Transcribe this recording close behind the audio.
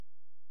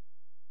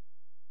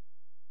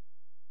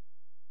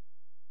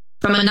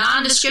From a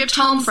nondescript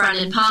home front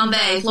in Palm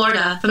Bay,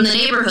 Florida, from the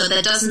neighborhood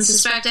that doesn't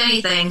suspect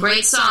anything,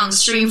 great songs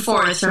stream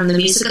forth from the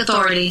Music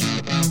Authority.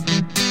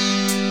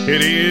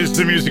 It is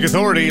the Music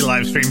Authority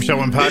live stream show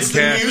and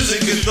podcast. It's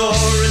the Music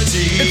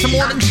Authority. It's a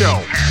morning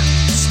show.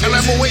 And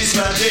I'm awake.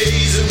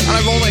 And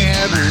I've only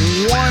had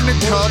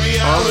 1 cup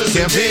of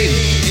caffeine.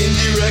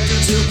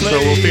 So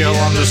we'll see how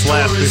long this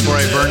lasts before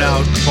I burn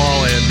out,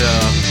 fall, and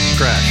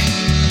crash.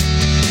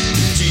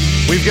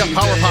 We've got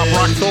Power Pop,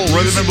 Rock, Soul,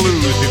 Rhythm and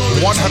Blues.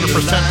 It's 100%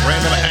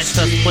 random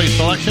access play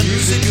selection.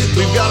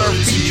 We've got our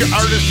feature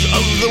artists of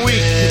the week.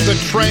 The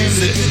Trained,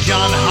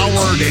 John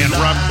Howard, and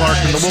Rob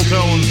Clark and the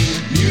Wiltones.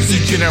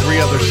 Each and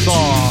every other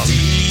song.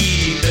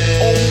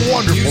 A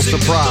wonderful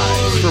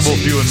surprise for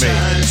both you and me.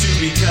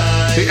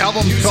 The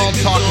album's called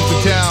Talking to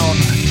Town,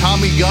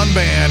 Tommy Gun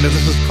Band, and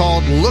this is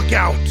called Look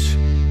Out.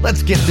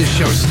 Let's get this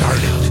show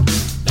started.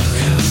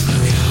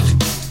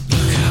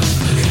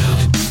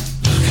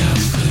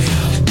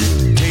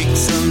 Take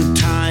some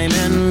time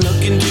and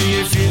look into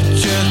your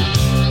future.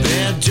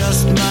 There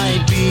just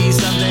might be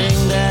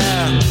something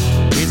there.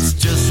 It's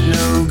just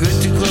no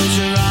good to close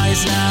your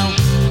eyes now.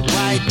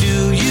 Why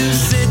do you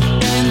sit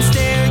and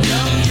stare?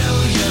 Yo,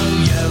 yo, yo,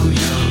 yo,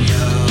 yo,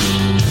 yo.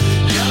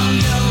 Yo,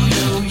 yo,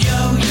 yo, yo,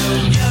 yo, yo,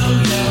 yo,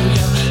 yo.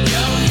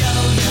 Yo, yo,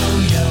 yo,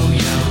 yo,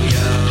 yo,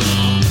 yo.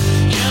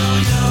 Yo,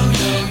 yo,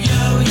 yo,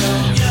 yo, yo,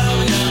 yo,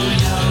 yo,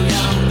 yo,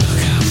 yo.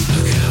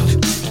 Look out, look out, look out, look out, look out,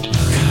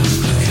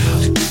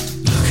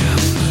 look out, look out,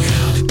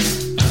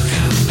 look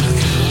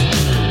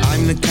out.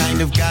 I'm the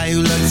kind of guy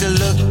who likes to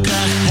look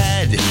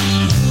ahead.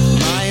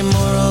 My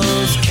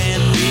morals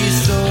can't be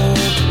sold.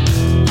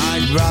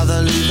 I'd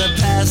rather leave the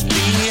past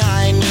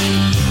behind me.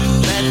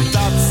 Let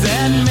thoughts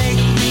that make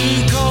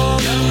me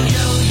cold. Yo,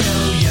 yo, yo,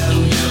 yo,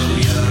 yo,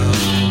 yo.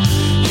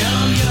 Yo,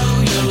 yo,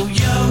 yo,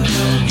 yo,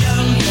 yo, yo,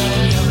 yo,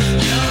 yo.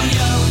 Yo,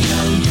 yo,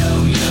 yo, yo,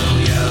 yo,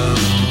 yo.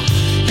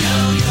 Yo,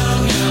 yo,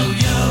 yo,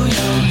 yo,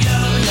 yo, yo, yo,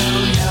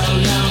 yo,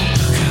 yo. Look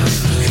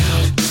out, look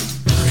out.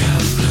 Look out, look out. Look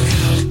out, look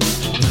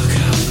out. Look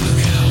out,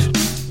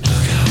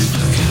 look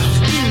out.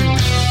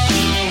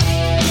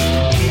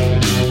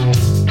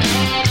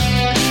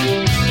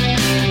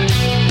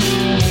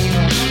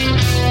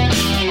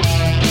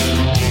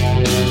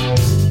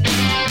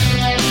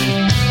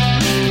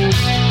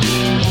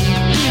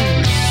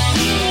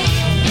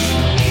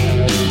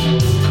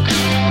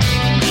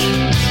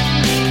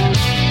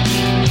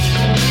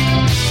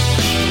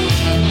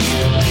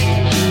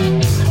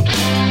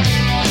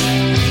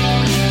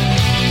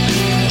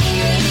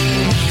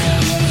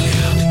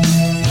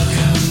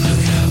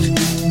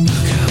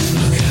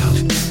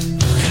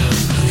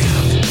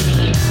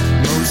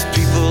 Most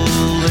people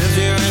live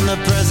here in the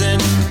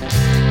present,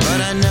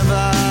 but I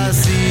never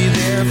see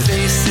their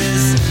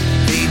faces.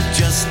 They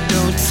just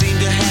don't seem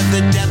to have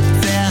the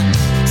depth there.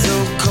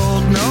 So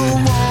cold,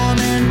 no warm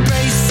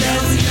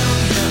embraces. Yo,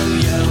 yo,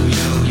 yo,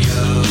 yo,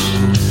 yo.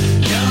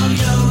 Yo,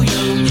 yo,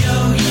 yo, yo,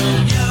 yo,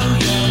 yo,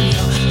 yo,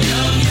 yo. Yo,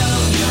 yo,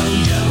 yo,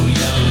 yo,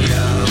 yo,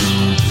 yo.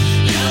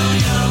 Yo,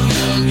 yo,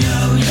 yo, yo,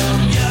 yo, yo,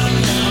 yo,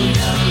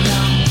 yo, yo.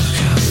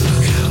 Look out,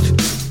 look out.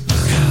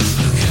 Look out,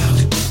 look out.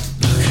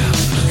 Look out,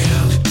 look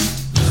out.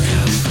 Look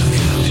out, look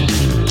out.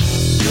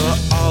 You're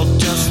all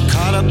just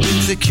caught up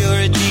in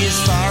security as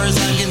far as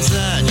I'm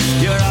concerned.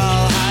 You're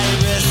all high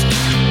risk.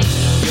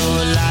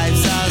 Your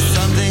lives are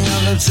something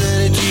of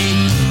absurdity.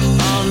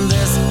 On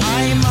this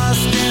I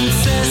must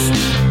insist.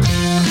 Look out,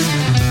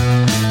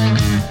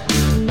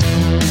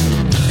 look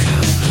out. Look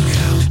out, look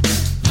out.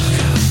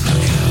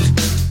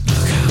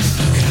 Look out,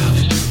 look out.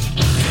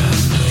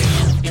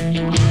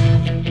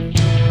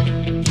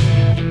 Look out,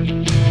 look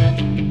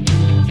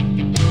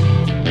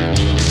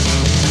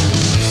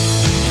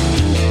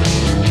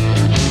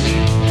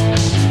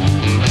out.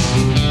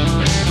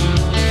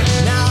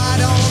 Now I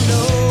don't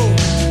know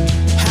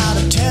how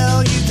to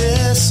tell you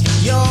this.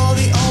 You're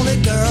the only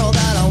girl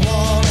that I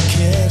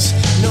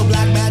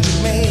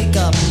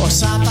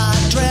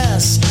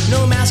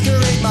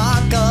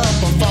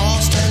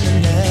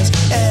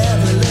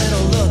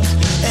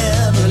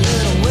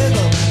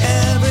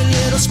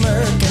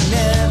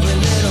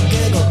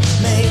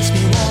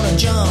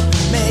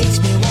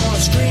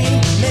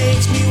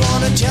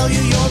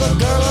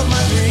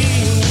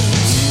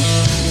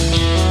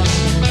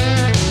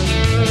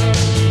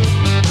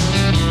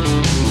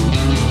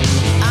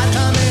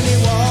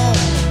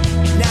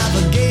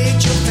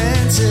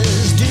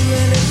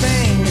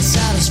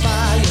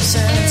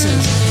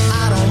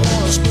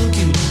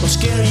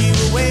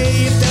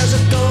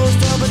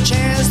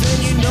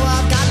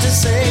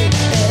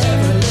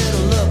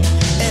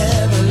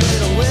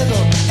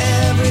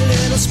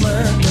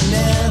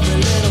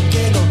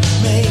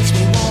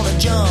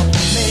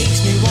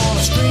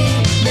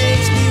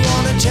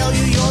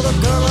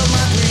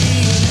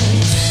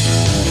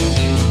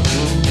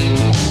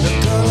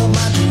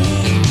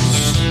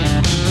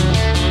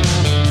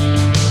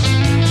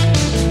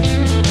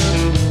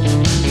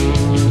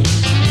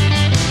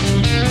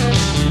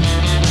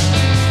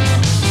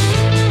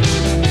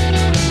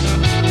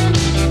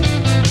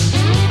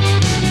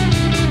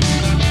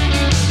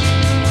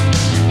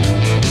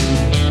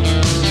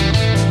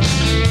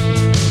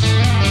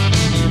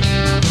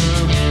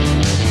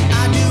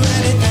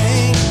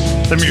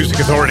Music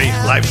Authority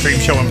live stream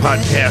show and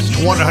podcast,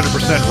 100%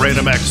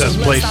 random access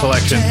play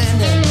selection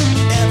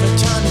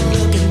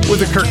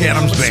with the Kirk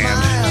Adams Band.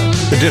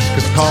 The disc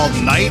is called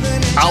Night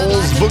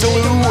Owls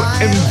Boogaloo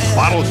and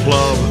Bottle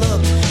Club.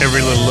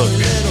 Every Little Look.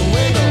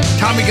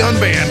 Tommy Gun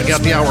Band got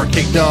the hour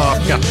kicked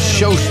off, got the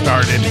show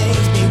started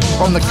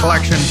from the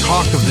collection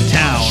Talk of the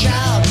Town.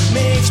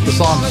 The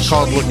song is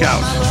called Look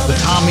Out. The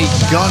Tommy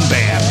Gun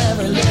Band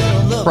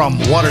from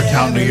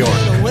Watertown, New York.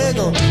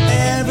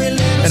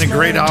 And a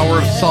great hour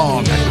of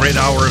song, a great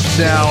hour of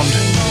sound.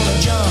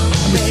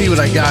 Let me see what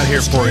I got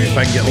here for you, if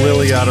I can get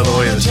Lily out of the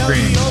way of the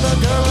screen.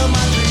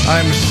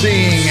 I'm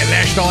seeing a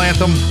national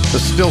anthem, The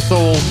Still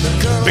Souls,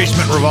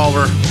 Basement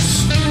Revolver,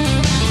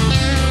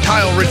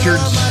 Kyle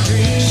Richards,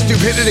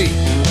 Stupidity,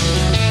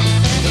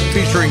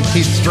 featuring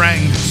Keith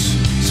Strang,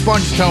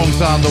 Sponge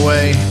Tones on the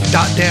way,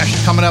 Dot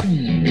Dash coming up,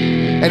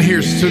 and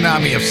here's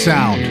Tsunami of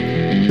Sound.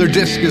 Their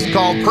disc is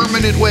called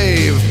Permanent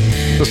Wave.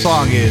 The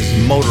song is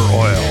Motor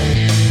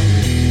Oil.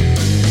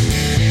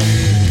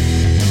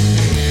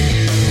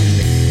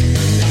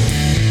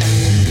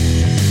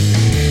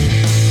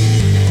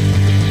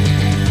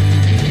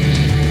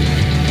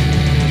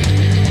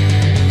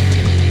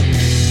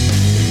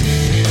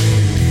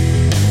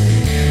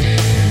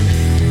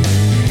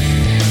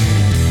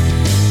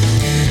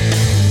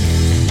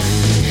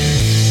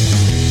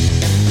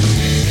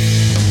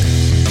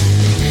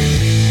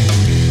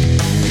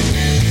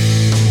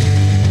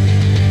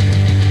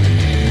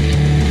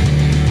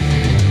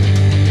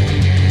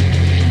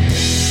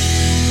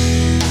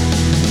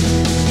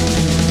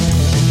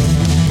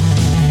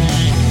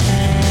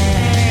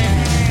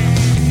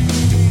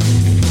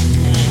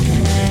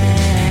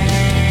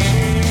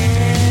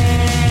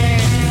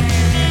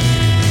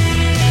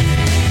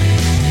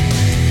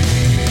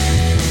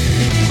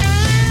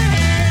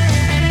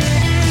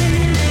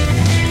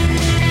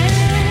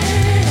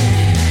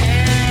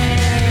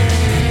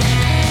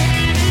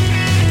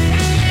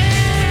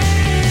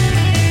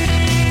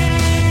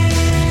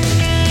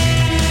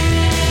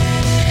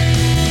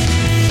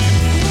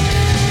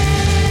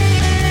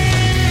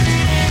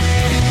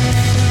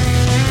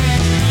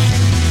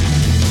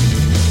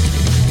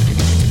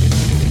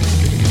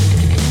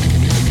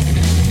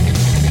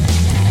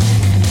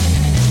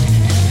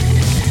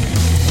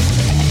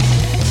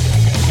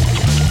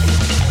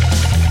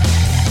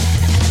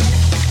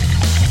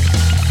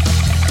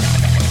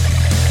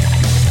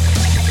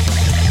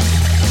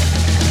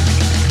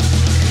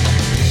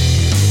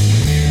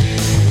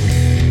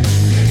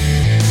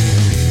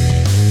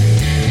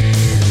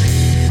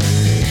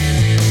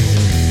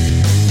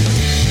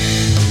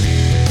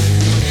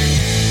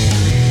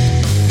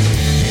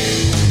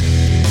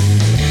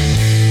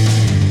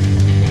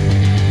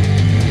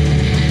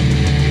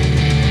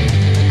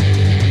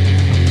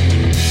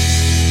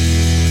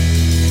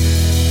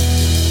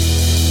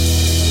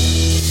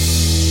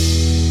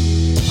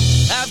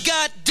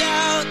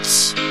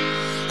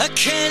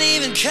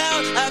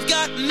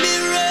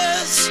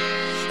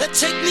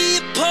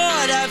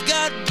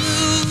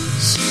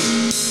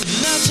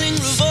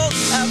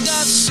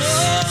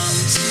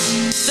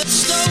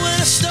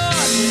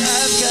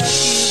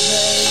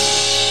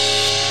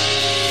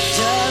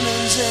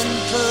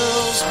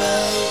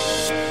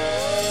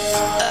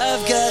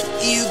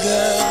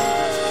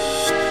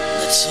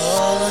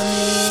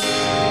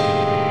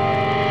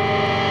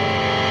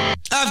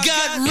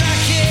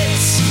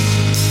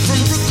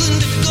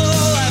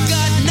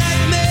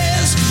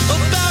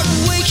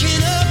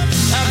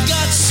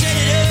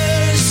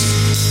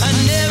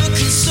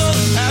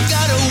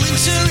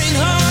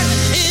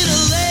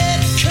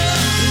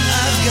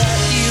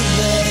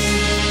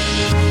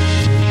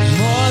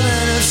 More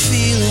than a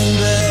feeling,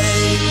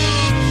 babe.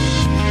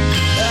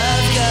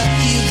 I've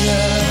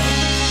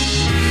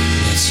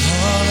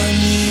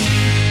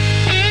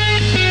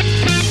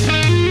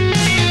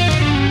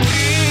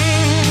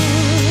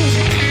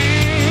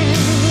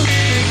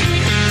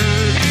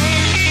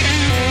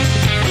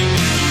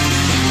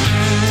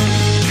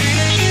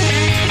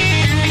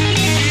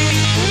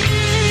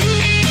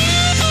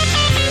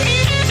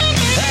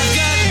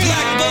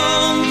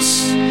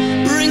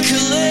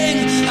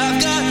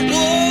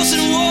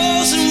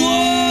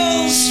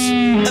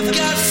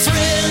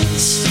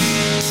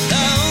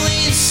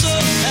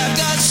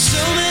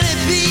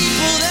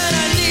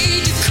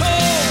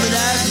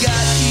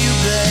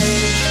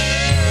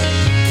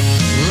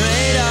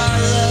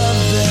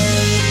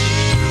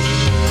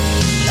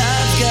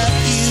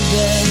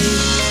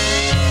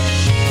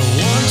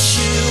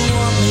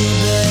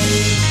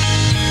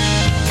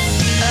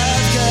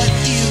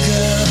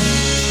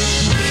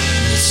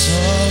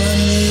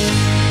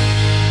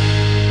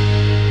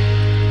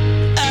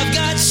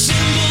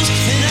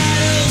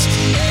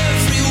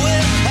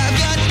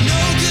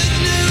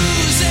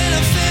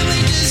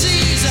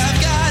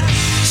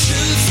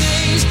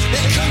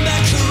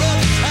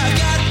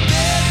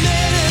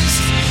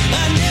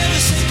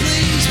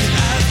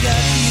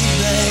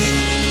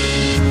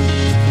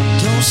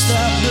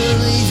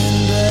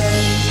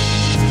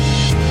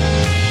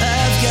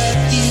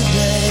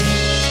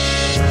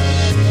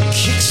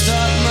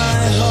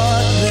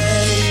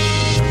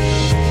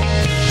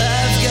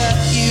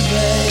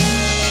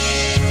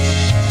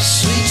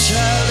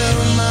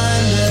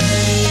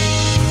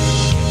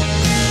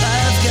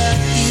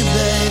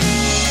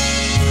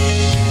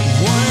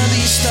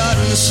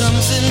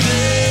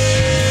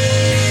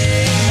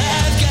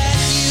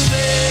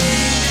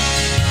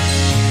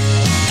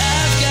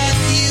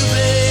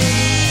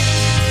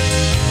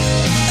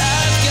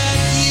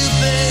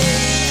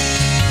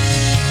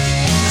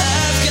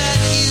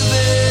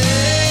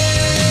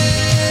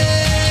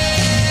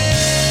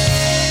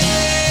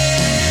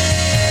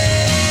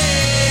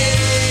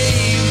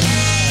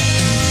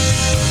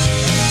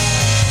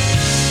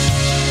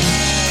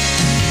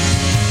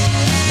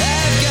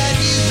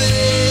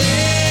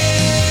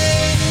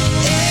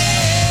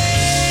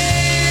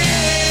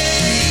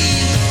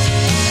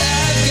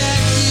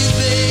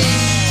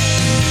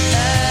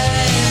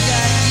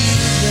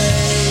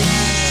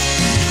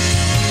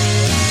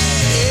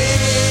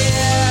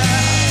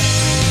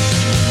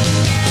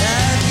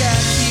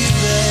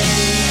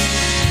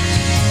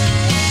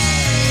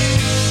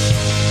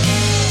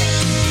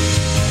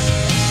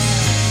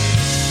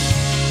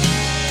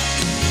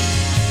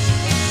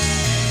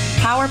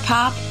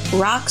pop,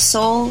 rock,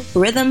 soul,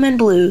 rhythm, and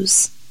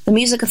blues. The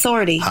Music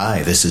Authority.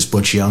 Hi, this is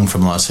Butch Young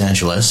from Los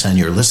Angeles, and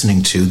you're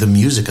listening to The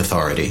Music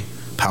Authority.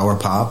 Power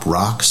pop,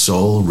 rock,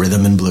 soul,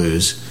 rhythm, and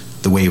blues.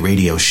 The way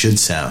radio should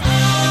sound.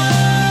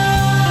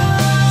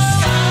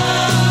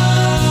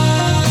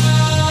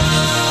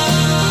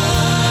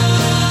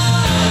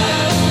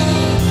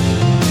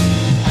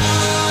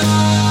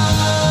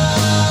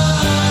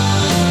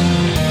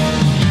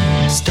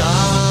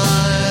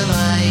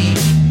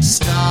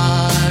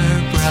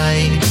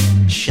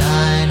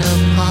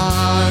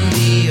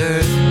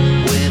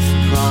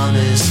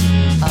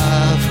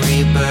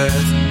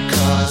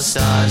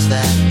 Stars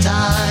that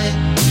die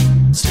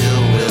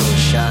still will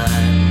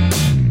shine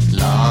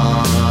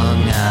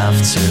long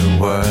afterwards.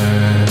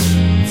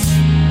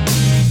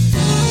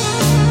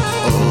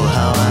 Oh,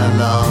 how I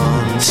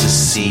long to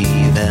see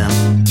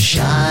them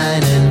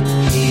shine and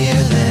hear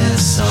their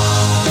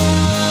song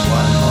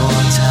one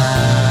more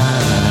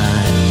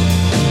time.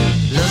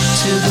 Look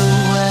to the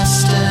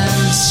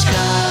western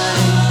sky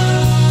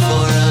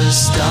for a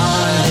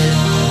starlit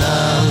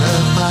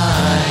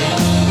lullaby,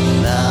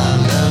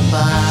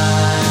 lullaby.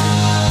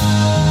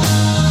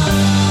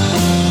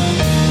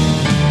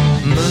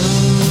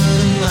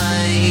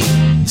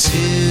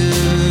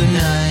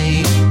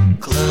 Tonight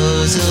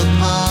glows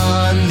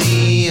upon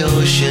the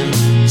ocean,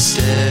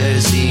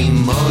 stirs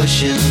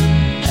emotion,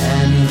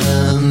 and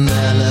the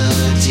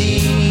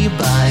melody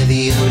by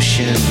the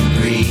ocean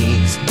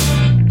breeze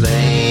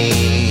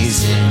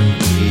plays in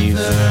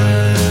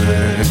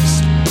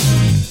reverse.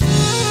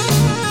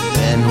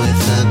 Then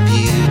with a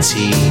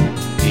beauty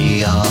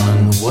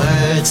beyond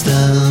words,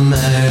 the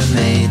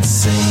mermaids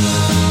sing,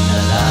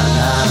 la la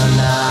la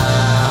la.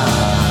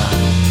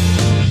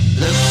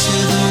 Look to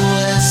the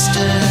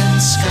western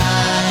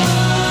sky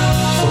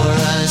for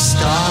a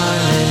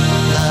starlit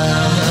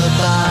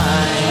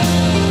lullaby,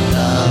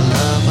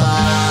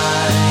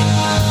 lullaby,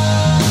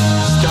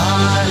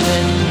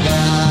 starlit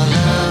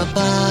lullaby,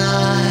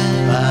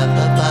 bye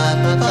bye bye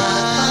bye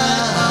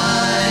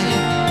bye.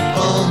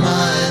 Oh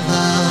my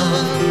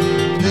love,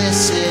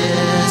 this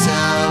is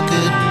our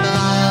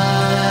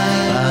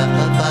goodbye, bye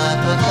bye bye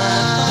bye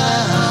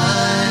bye.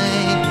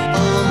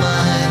 Oh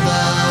my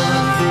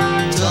love,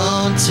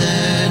 don't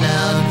turn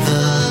out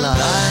the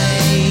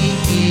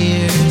light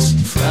years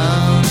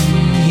from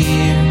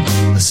here.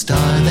 A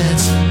star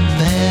that's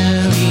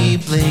barely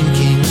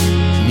blinking,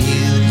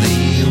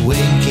 mutely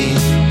winking,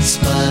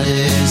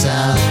 sputters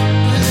out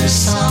her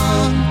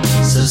song.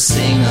 So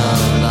sing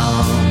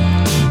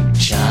along,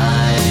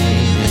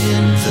 chime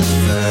in the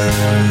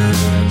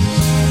verse.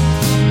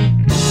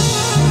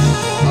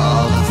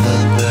 All of the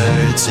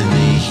birds in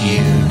the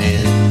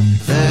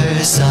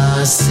universe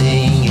are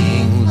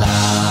singing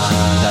la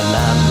la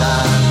la la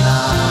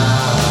la.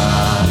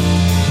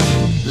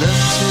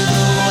 Look to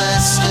the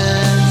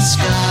western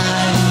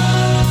sky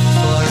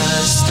for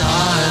a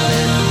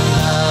starlit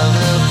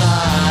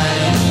lullaby,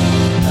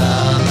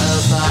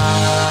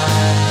 lullaby,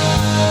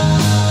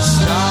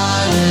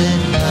 starlit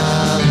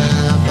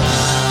lullaby.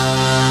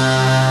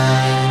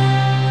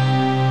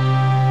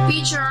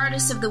 Feature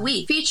Artist of the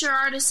Week. Feature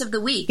Artist of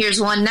the Week. Here's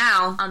one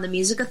now on the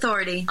Music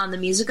Authority. On the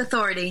Music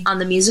Authority. On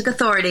the Music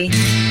Authority.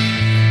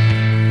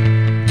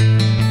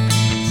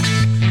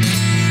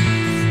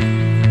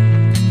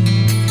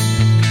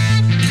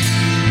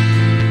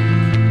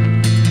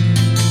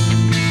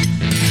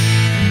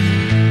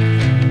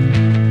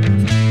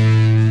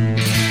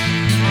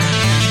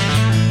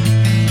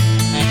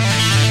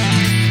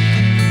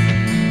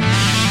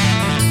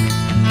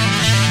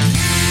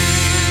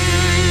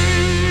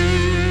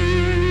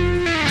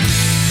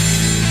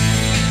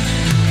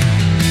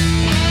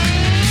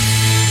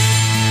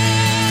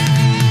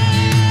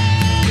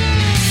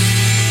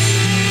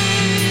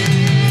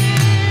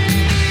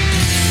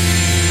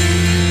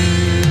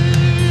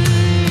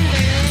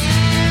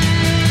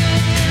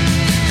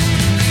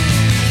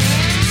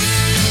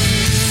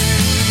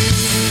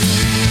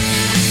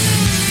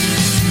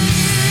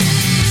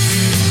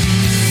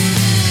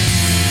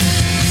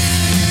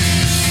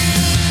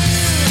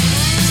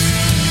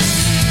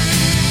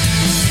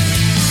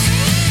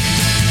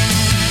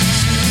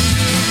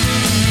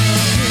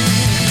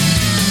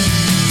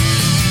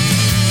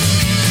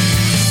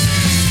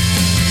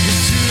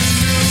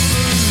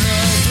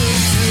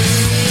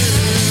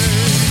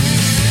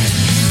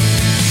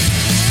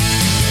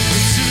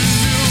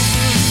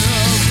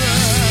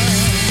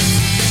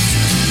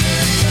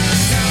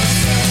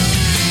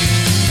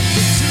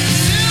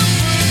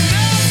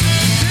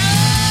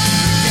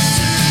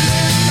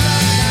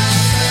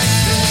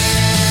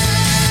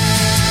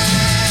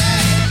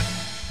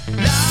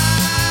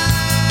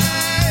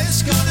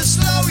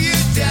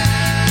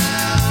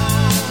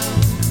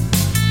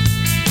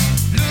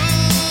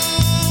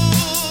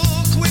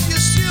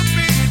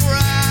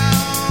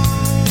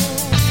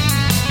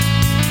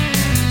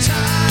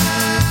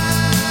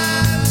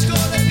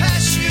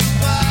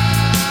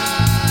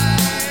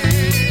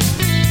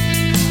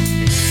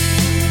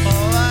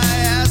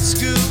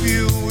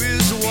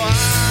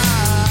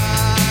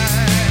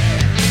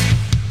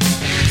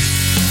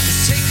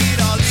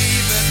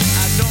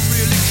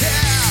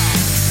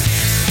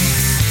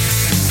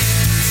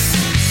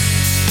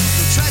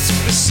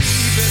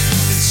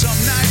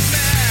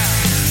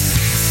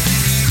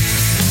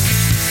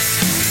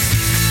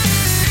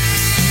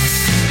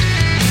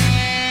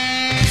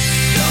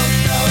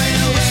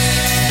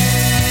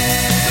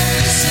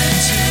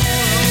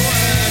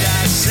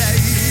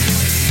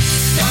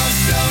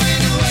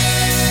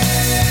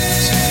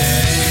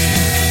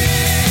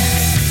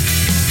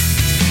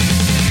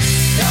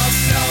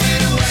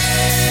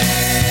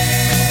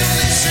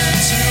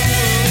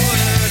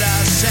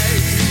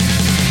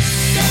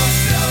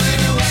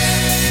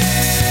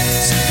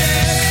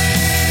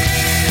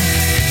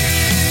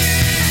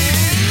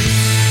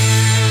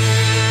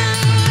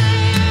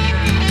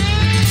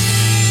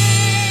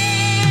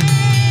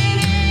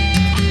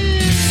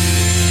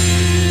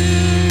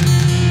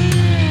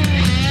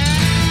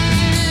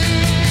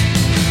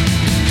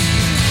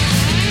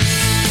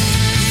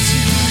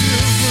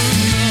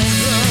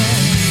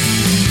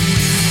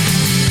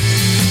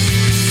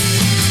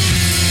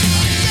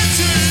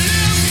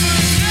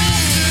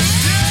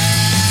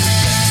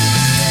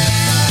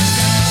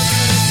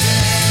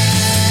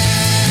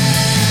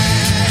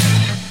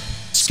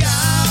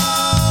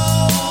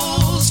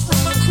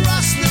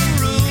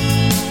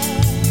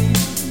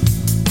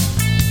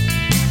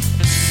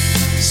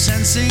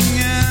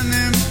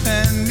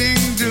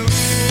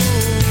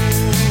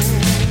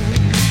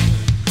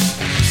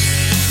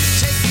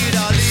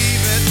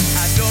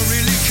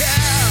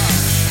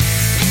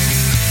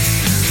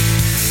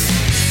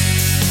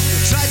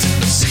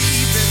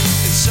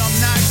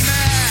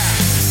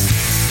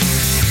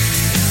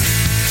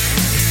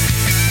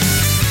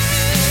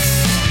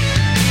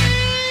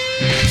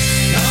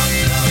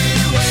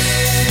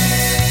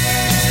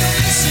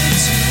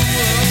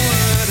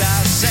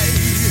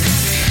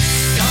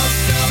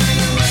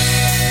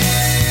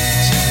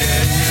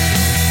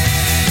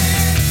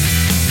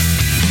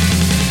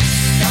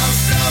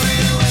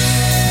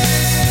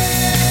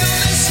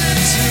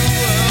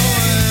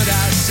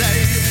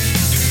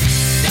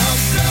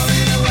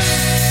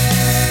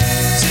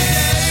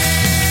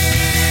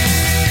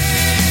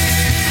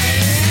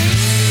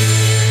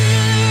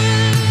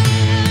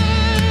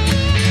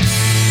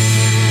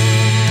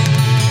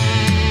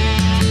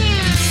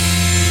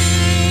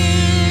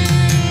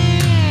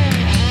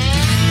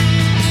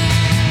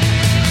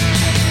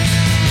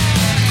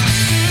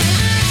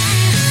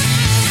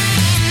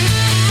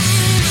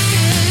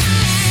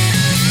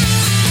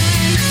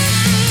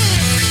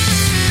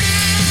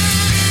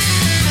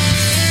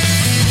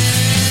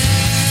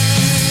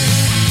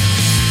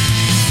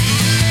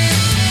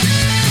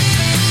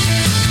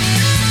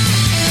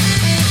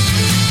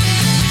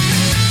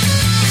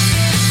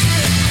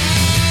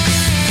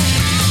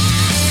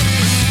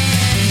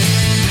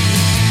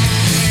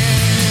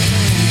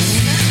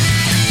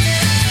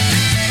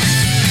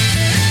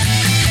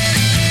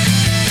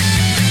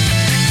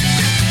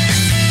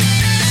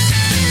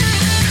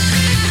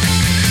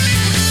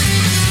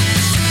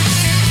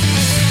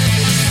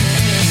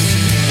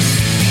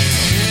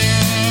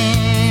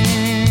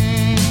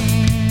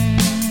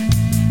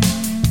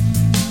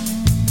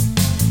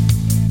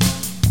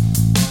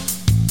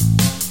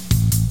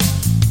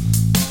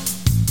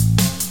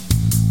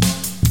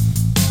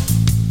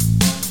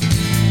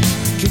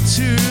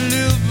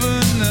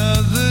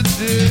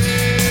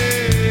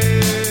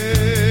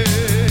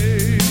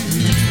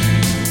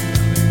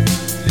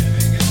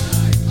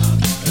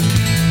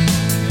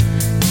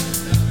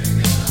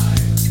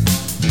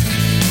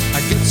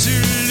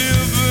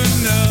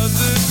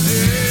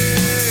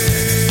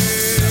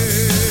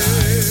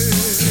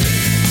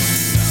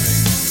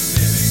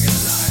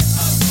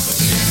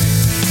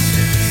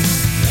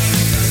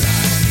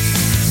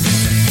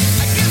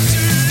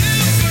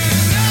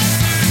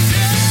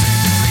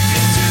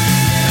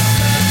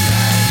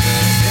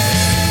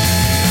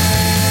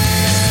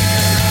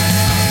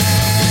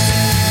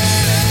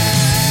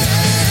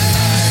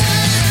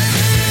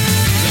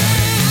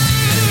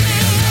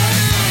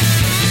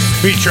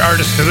 Feature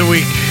Artist of the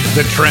Week,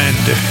 The Trend,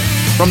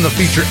 from the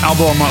feature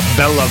album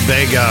Bella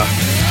Vega,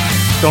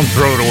 Don't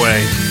Throw It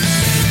Away.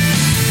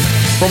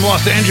 From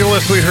Los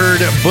Angeles, we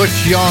heard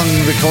Butch Young,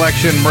 The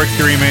Collection,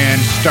 Mercury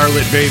Man,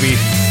 Starlit Baby.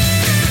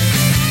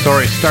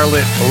 Sorry,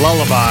 Starlit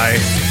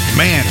Lullaby.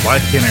 Man, why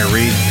can't I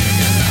read?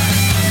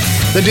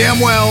 The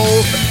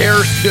Damnwells,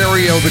 Air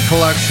Stereo, The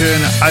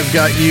Collection, I've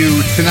Got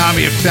You,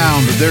 Tsunami of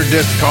Sound, their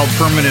disc called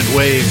Permanent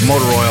Wave,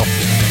 Motor Oil.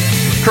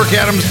 Kirk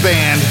Adams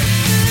Band,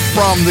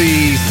 from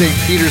the St.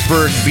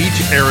 Petersburg Beach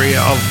area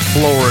of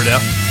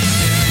Florida.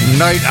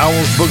 Night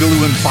Owls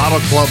Boogaloo and Bottle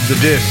Club, the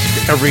disc,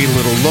 Every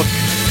Little Look.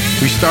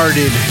 We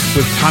started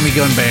with Tommy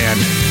Gun Band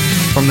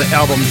from the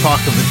album Talk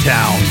of the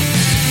Town.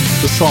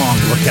 The song,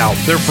 Look Out.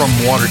 They're from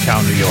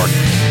Watertown, New York.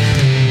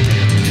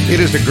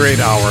 It is a great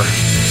hour.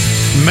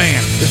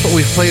 Man, this is what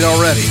we've played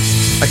already.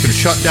 I could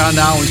shut down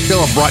now and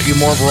still have brought you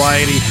more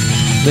variety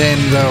than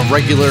the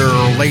regular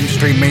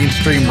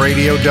mainstream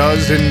radio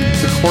does in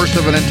the course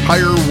of an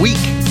entire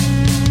week.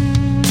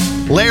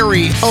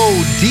 Larry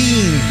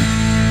O'Dean,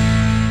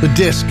 the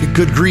disc,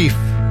 Good Grief,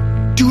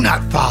 Do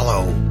Not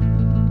Follow.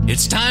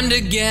 It's time to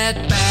get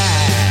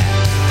back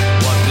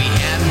what we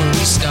had when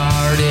we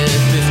started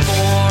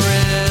before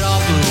it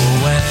all blew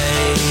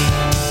away.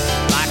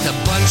 Like a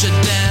bunch of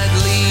dead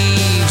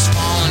leaves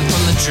falling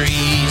from the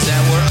trees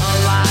that were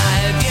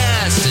alive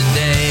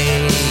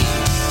yesterday.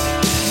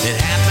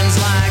 It happens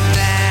like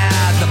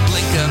that, the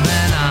blink of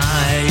an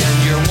eye, and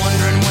you're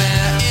wondering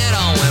where it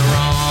all went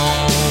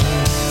wrong.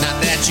 Not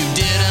that you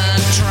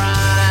didn't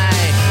try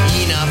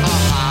enough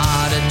or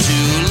harder,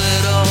 too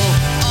little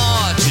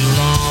or too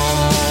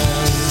long.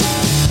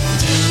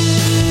 Do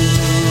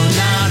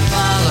not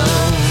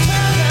follow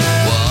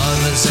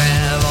what others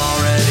have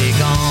already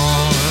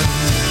gone.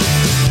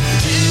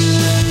 Do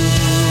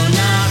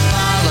not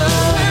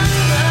follow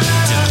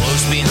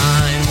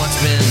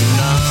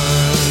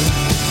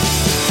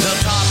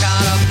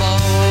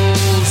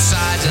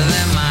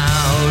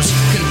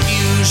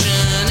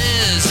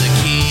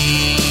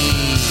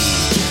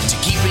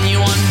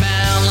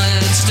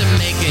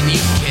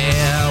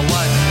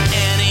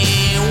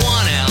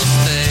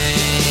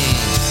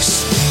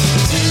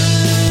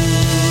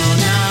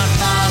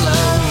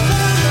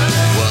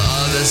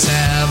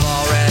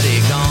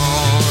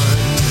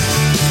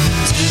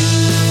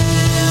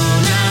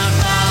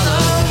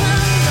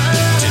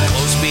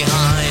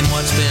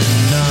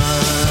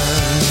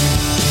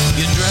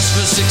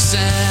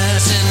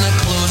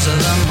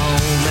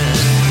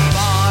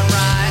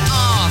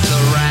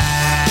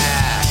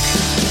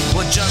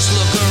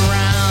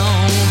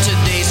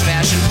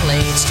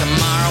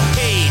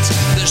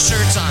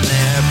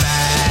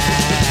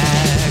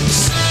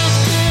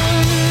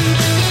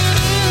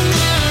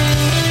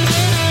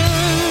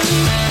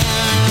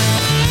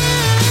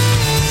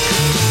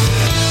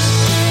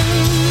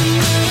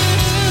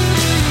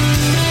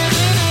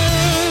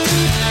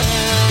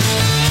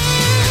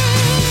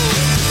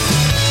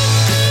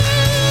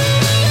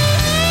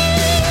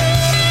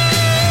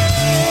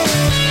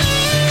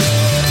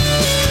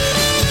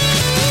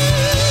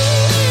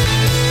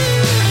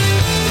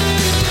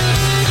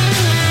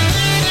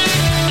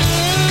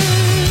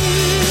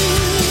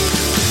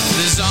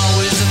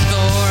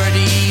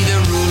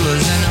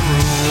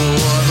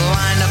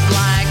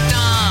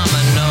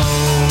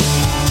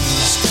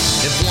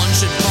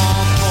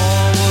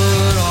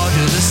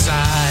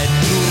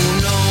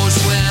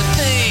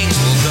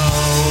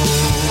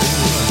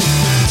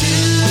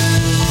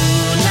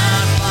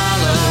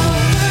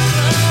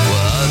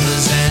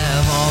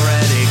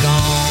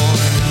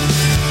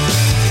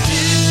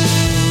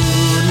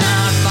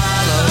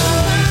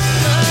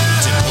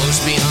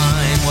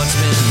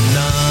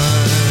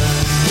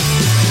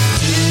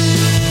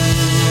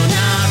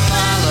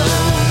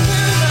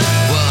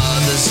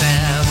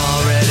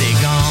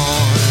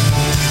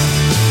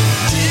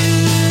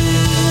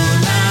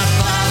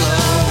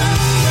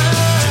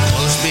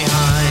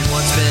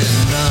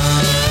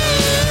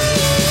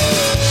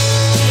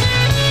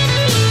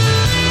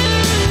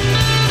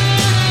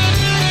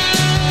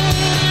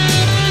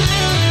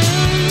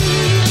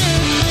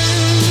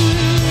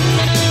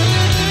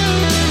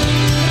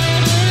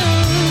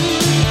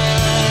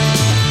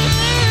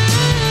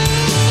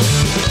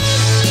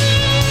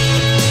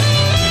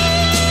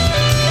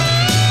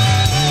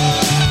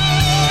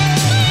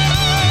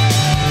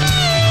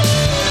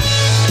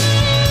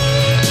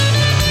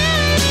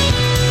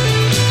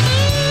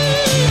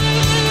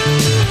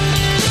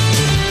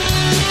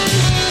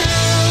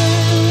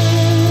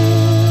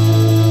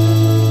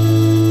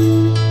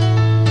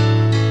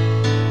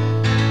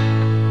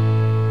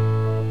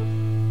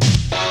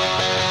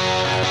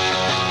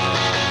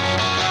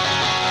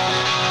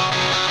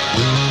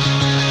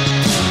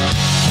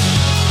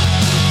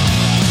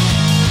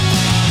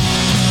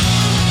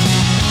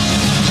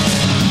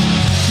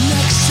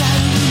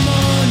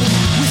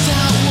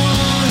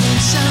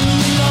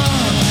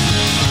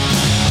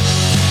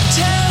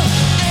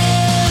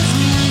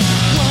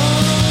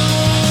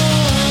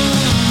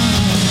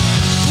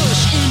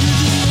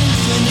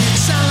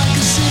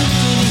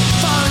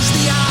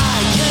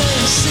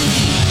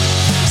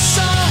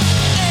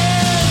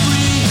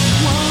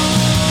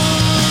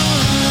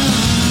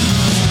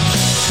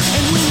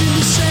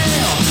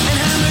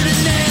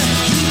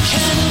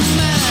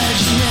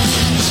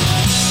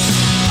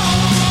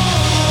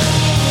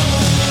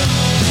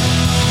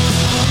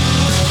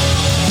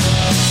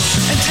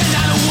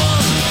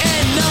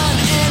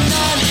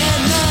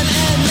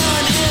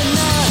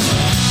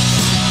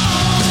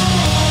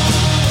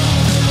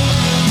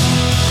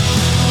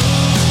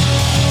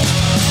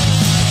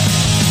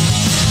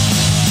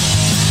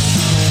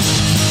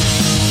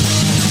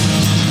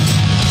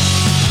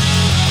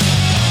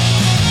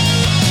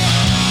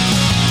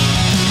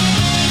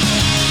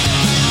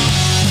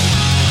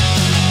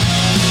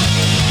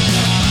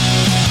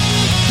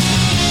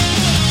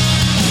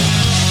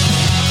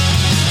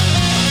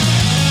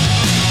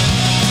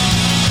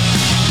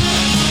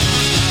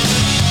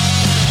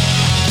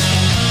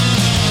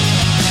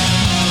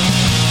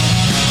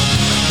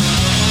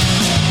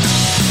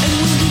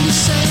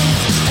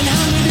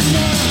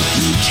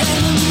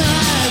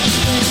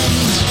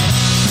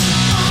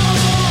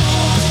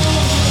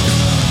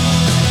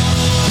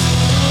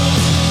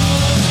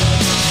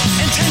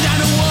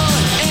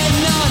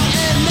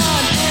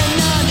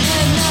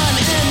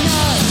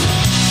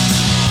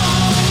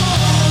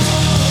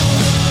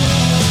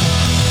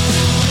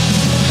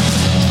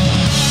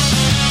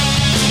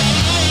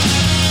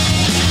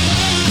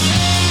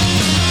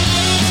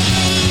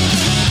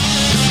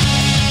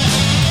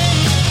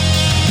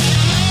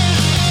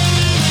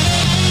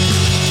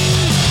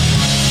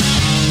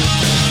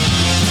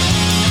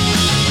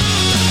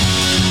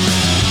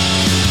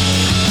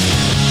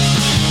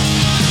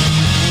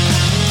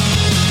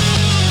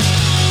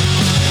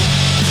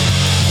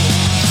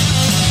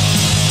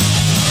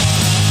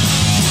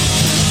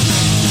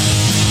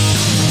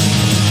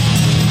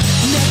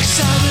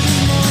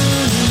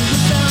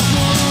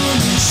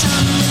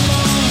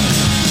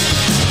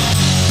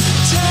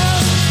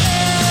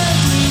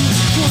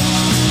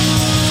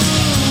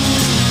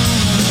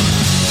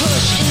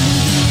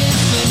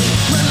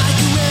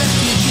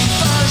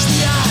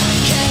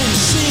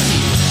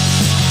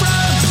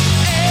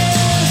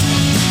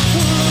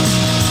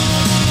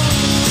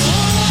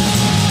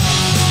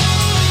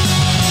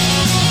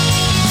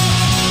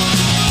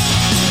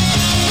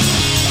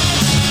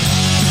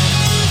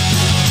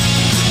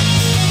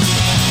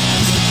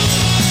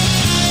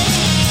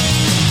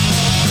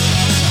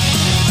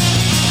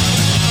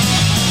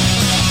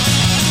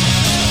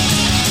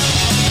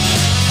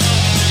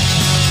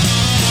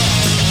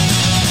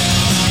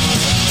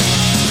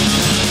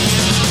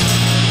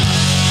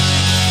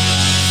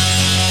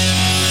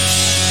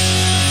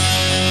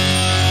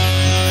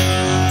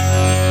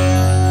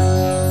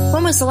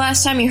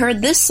last time you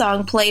heard this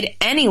song played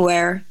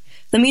anywhere?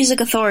 The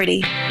Music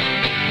Authority.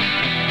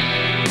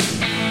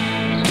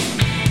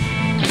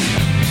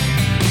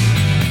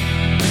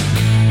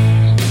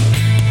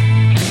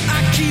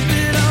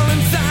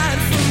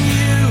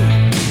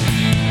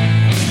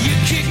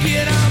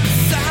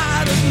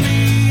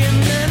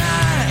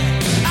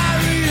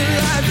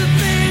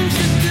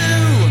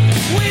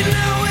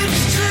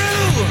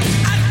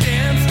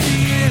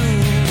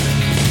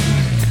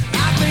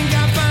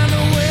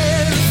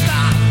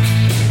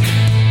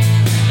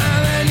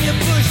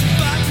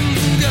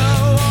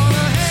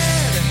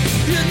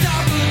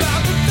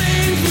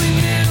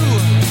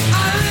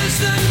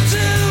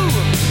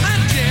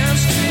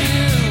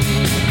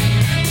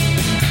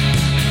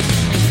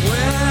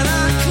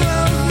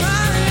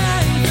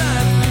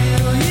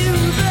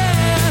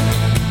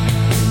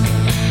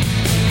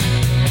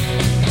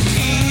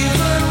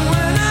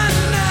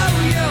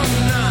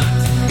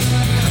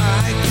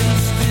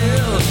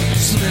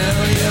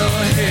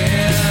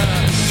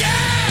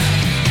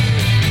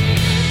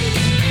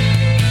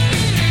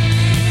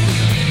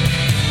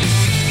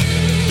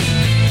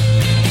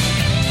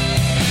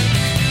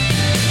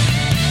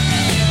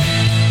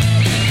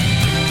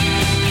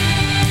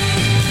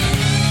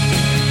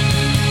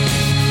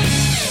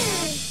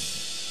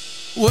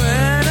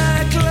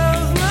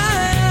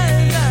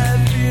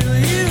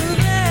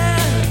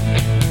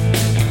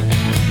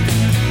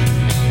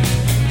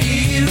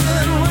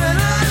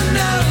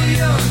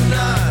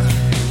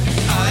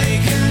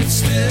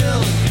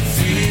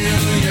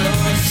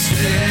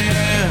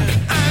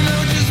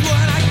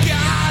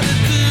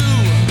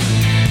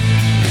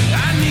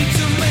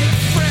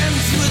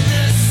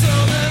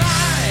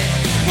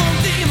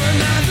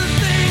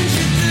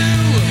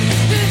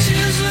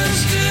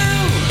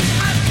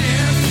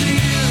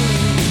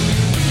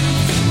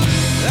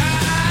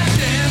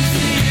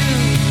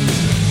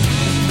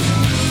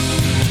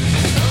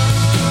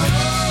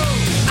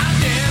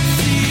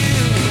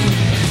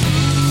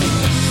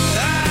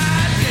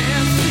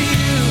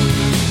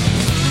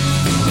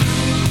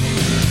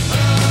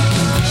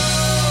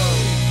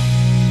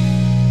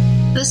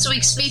 This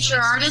week's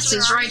feature artist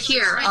is right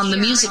here on the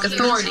Music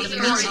Authority.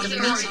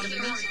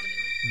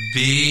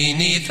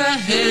 Beneath a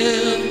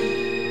hill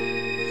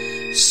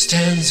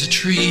stands a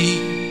tree.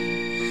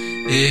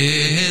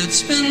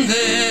 It's been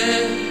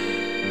there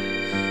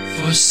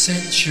for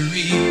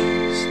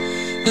centuries.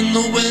 In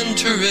the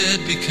winter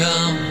it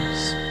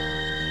becomes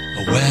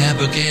a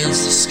web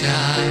against the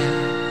sky.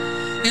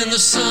 In the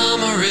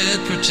summer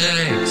it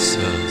protects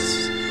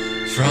us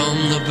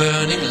from the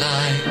burning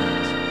light.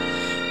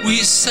 We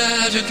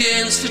sat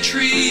against the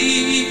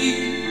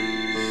tree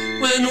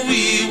when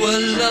we were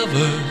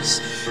lovers,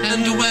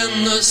 and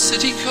when the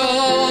city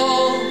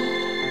called,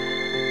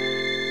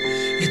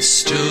 it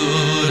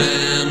stood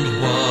and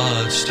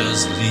watched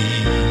us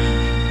leave.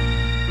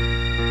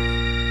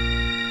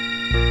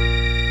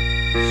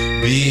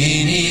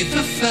 Beneath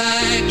the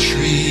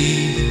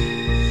factory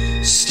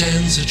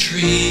stands a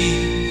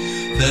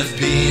tree. There've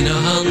been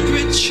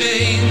 100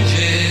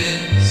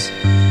 changes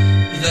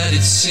that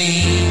it's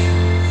seen.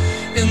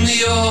 In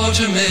the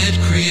autumn it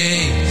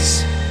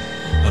creates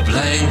a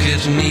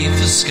blanket neath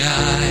the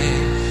sky.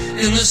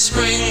 In the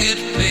spring it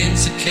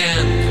paints a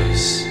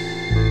canvas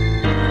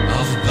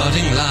of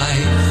budding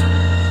life.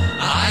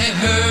 I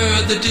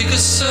heard the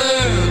diggers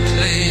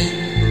circling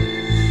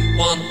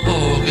one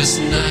August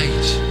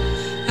night,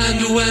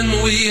 and when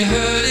we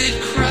heard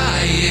it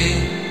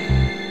crying,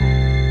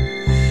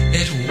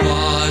 it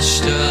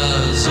washed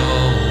us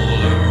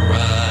all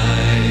awry.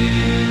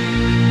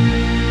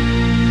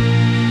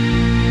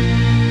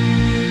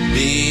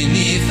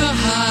 Beneath the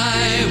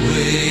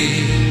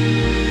highway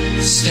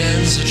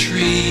stands a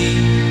tree.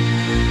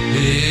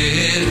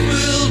 It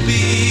will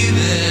be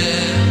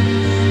there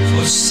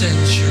for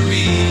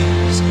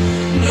centuries.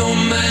 No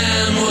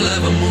man will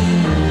ever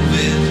move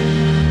it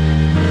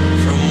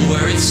from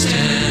where it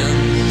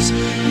stands.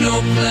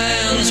 No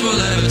plans will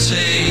ever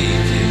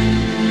take it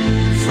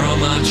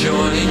from our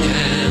joining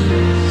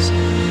hands.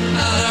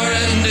 At our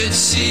end it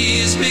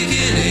sees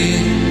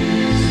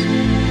beginnings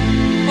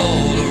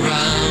all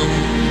around,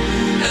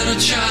 and a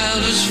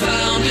child has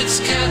found its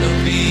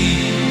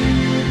canopy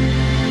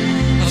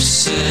of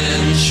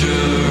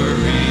centuries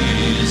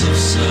of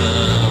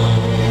sound.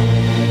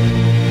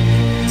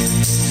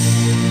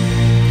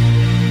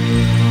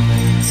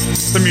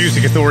 The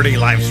Music Authority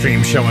live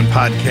stream show and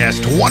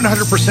podcast.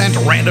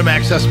 100% random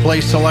access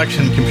play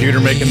selection, computer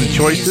making the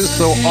choices,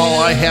 so all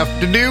I have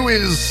to do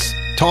is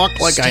talk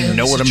like I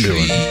know what I'm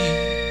doing.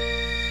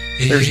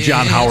 There's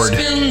John Howard.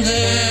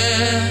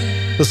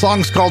 The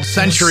song's called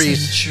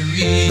Centuries.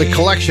 The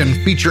collection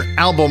feature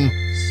album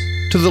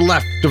To the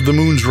Left of the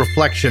Moon's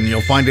Reflection.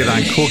 You'll find it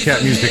on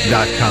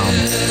coolcatmusic.com.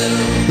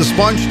 The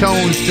Sponge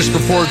Tones, just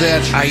before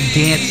that, I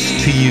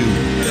Dance to You.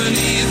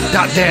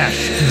 Dot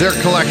Dash, their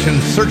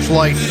collection,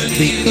 Searchlight,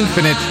 The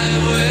Infinite.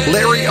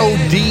 Larry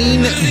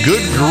O'Dean,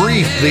 Good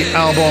Grief, the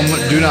album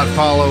Do Not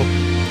Follow.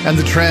 And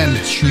The Trend,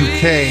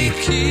 UK.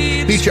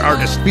 Feature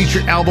artist,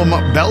 feature album,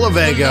 Bella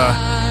Vega,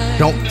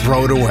 Don't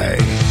Throw It Away.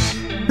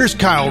 Here's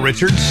Kyle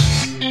Richards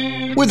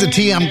with the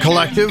TM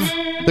Collective,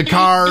 The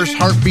Cars,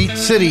 Heartbeat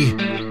City,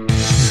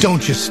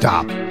 Don't You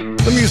Stop.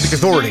 The Music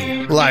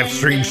Authority live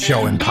stream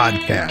show and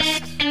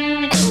podcast.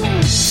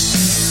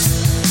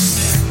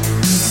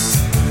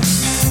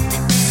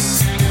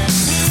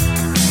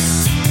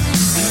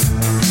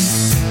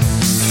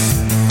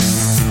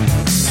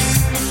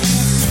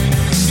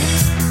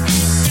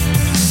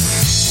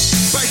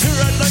 Right here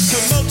I'd like to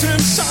melt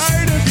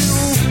inside of you.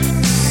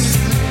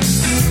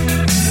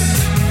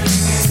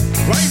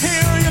 Right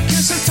here your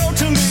kiss is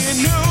totally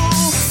new.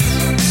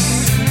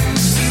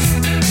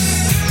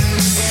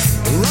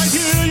 Right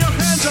here your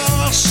hands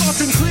are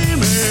soft and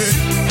creamy.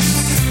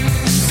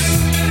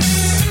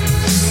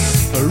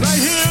 Right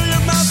here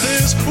your mouth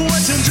is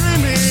wet and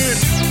dreamy.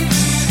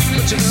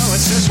 But you know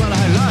it's just what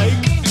I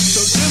like.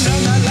 So dim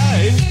down that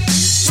light.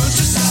 Don't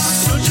you stop,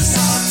 don't you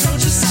stop,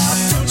 don't you stop,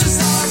 don't you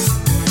stop.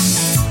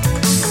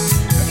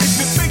 If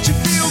it makes you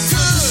feel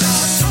good.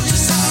 Don't you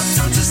stop,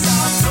 don't you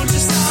stop, don't you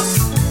stop.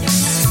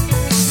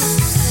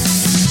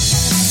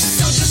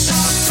 Don't you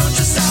stop, don't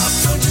you stop,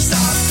 don't you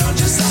stop, don't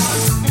you stop.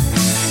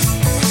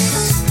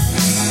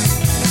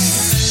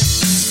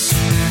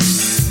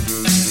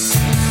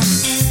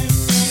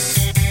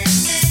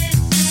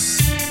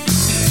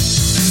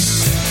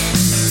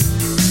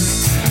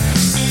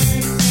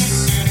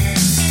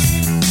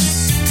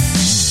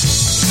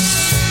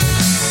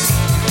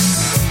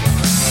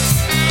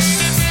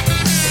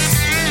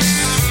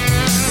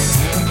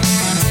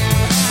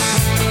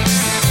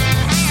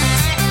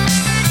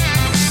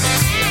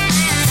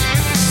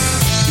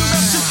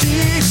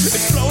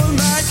 It's blowing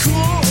like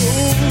cool.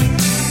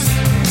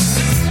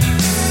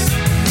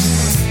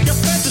 Your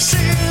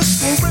fantasies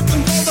were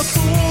written for the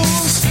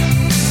fools.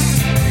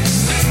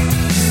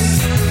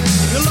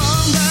 Your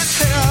long black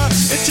hair,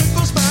 it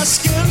tickles my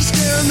skin.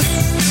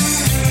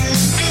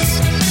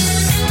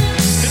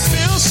 It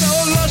feels so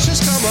luscious,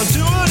 come on,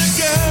 do it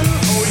again.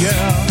 Oh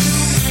yeah,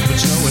 but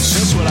you know it's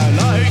just what I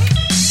like.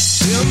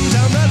 Dim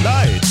down that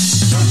light.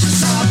 Don't you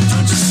stop,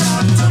 don't you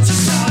stop, don't you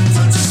stop,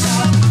 don't you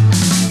stop.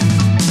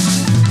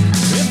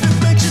 If it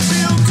makes you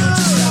feel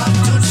good,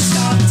 don't you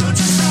stop, don't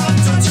you stop,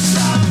 don't you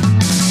stop.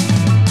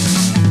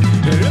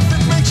 If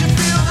it makes you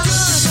feel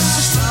good, don't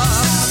you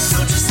stop,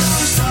 don't you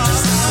stop,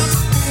 stop.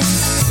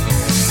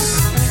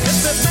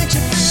 If it makes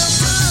you feel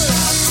good,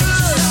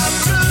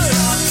 good,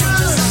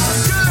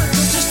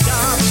 don't you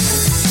stop,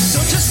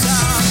 don't you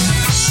stop.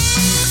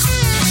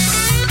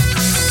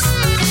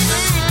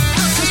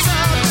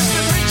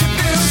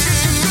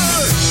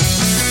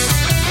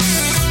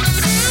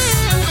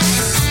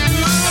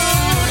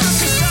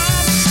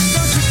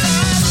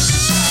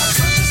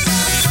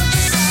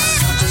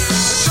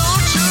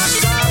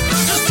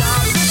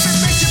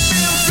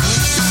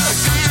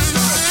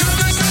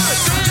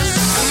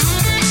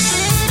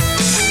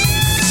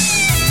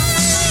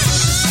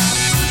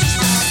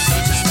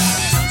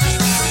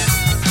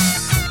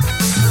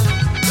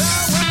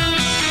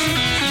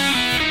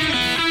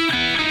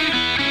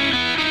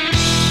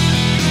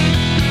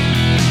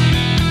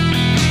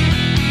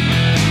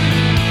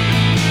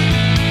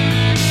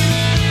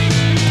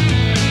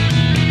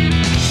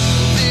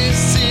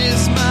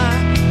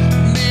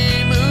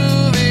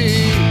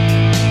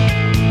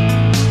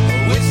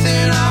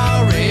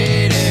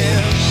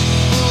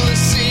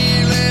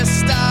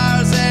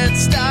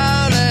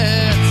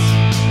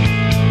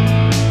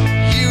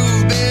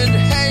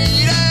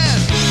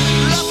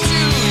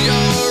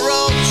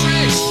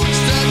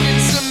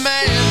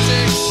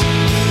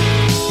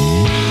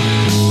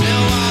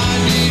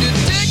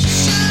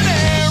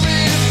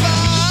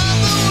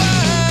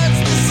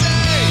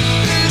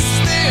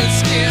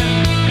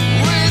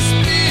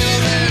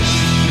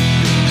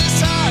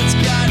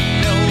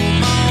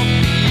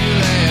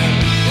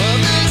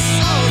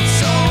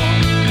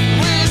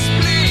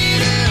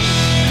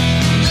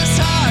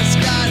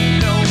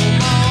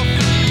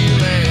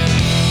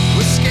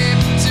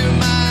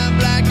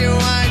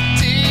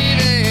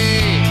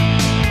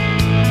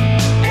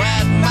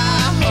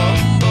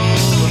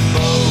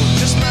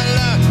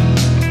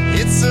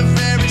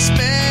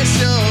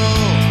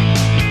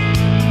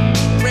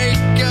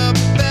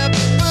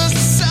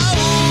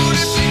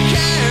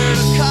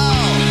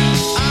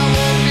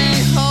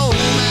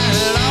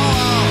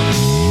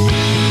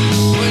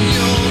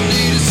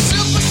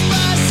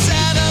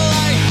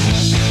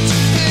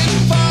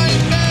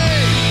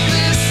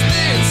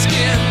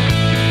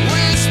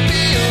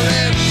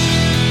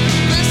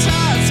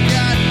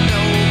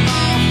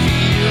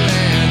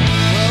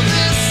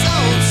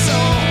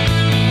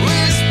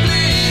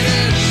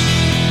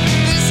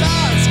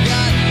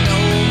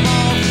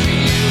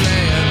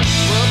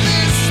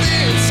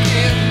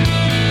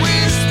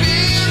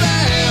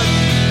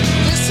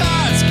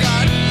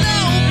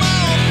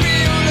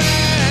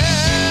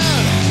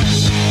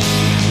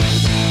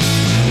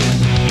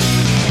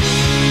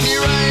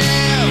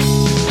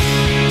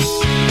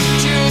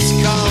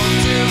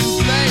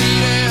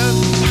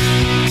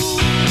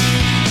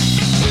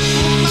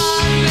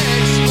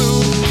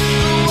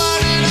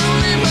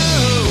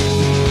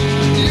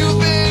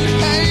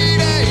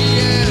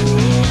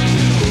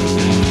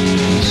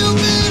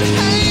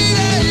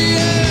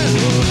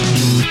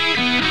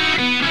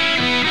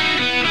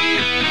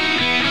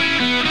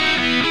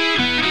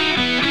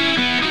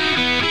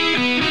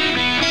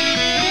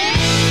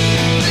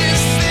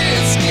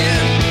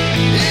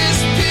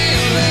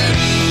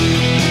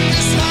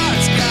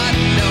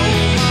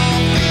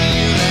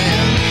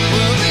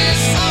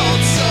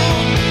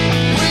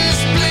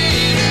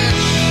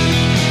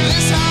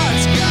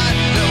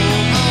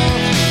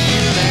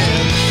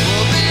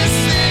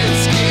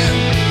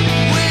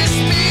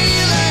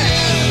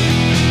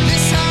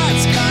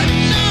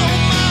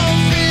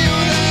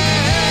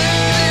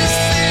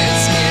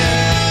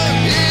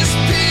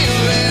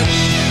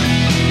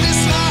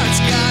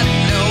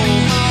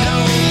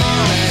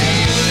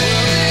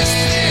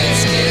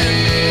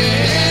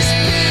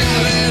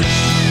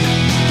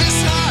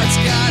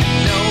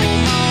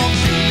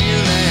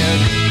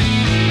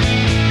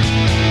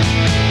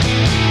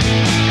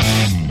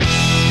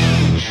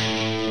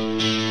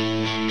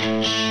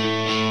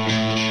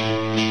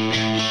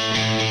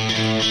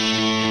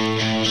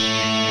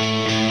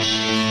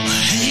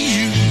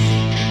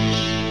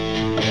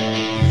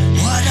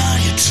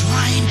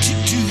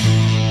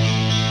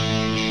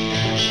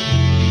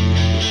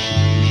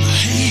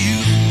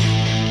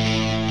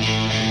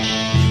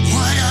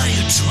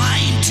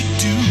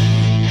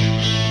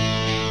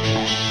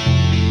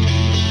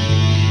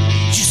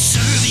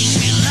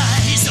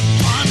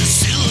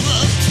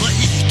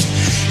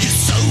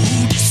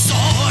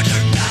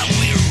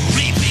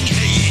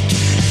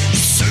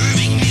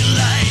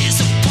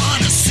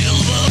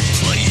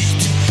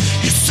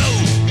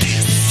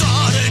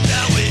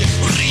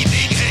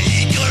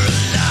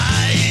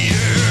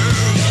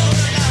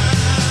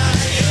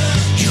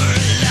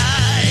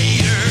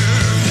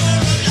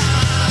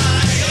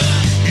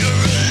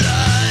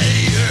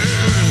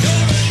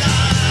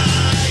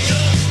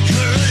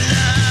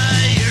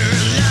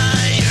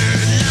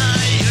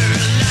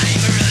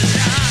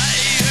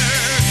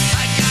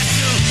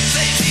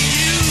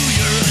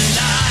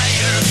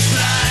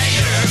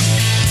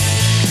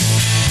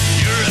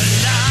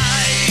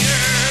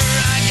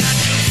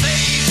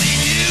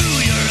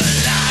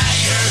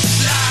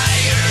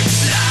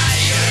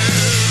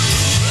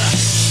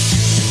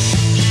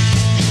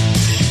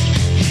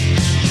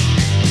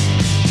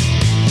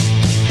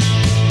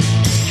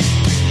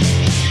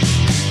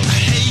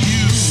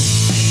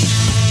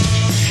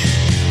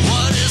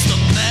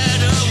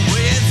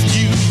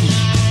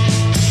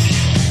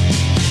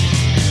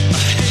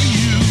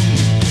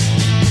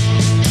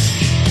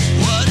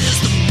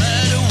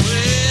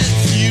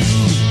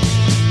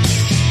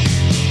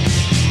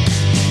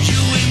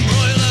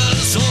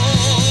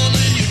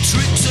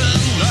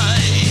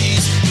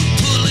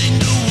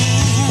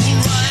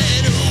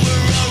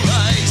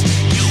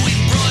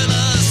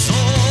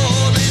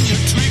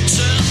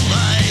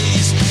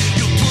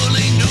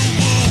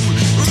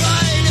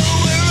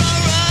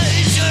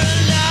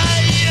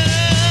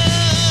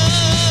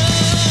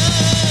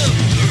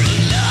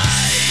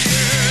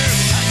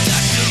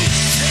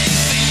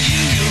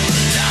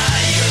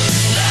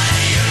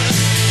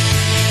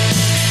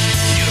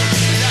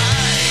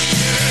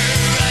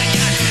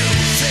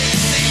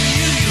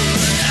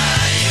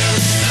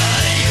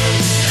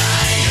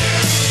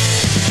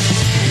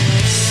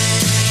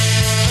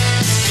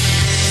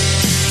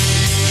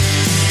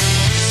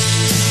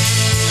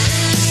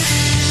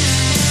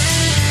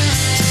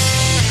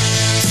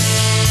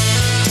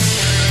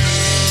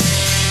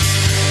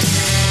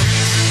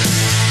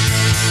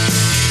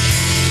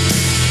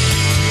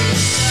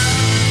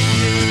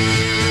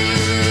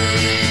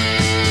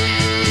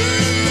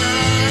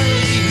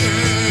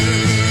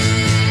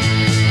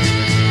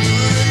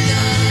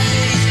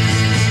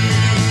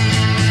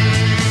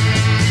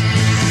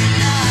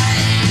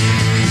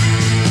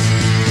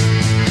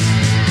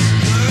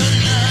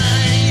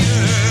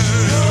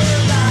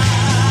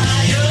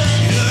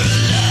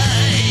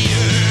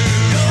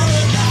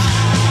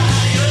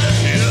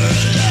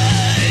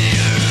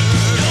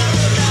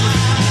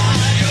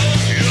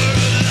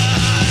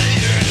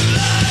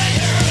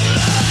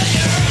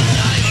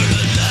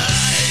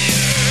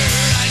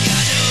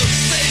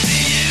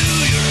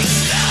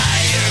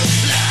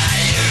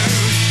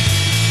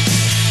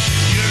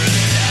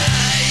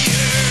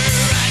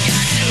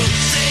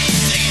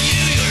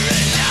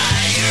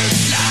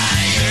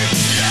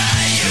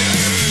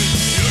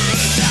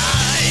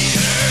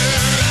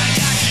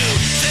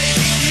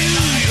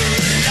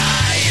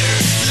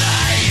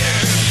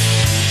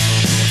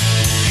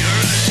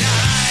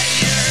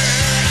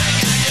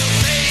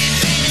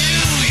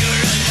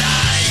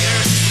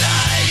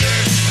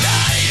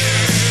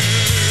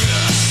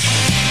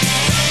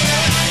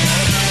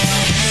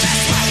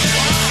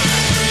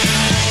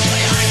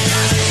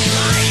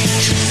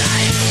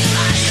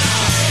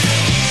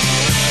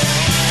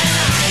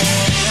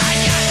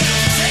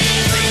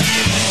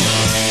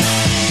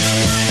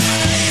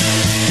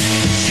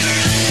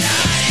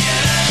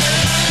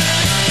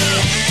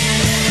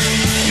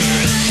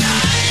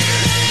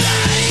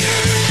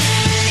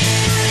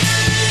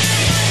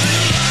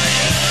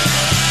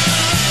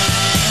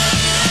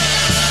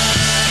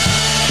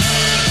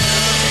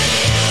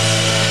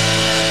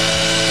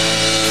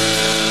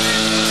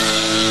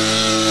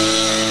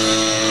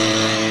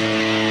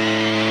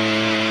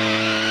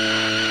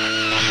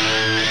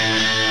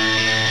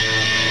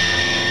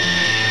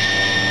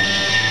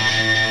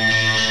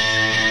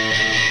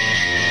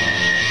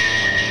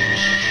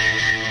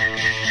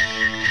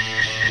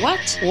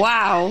 What?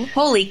 Wow.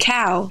 Holy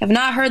cow. I've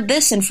not heard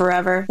this in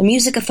forever. The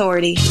Music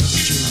Authority.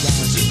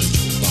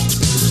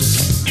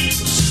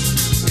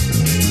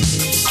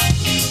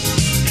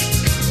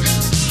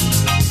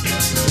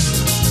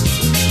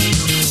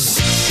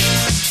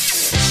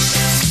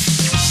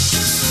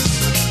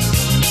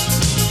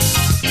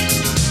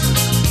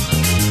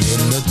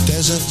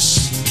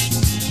 Deserts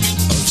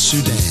of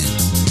Sudan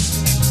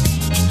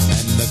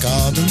and the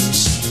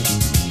gardens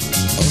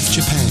of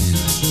Japan,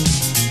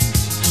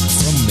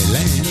 from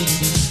Milan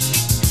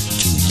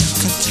to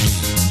Yucatan,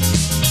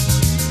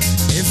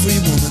 every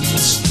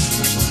woman's,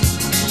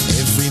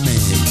 every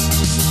man.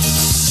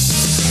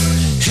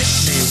 Hit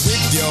me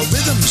with your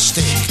rhythm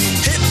stick,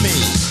 hit me,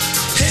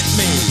 hit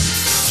me.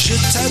 Je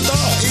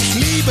t'adore,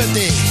 ich liebe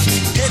dich.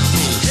 Hit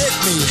me, hit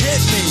me,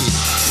 hit me.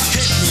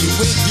 Hit me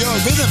with your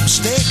rhythm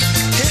stick.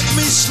 Hit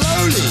me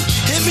slowly.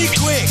 Hit me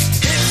quick.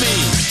 Hit me.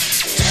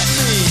 Hit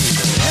me.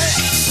 Hit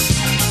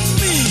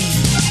me.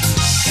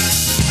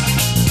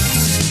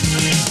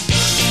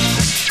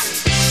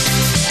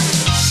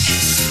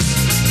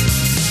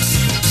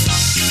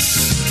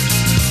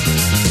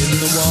 In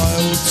the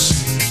wilds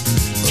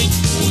of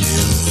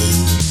Borneo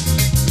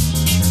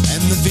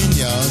and the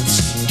vineyards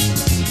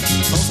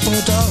of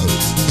Bordeaux,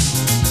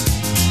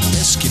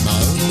 Eskimo,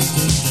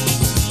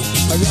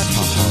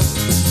 Arapaho,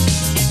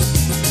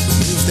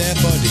 move their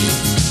body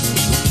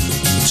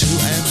to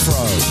and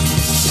fro.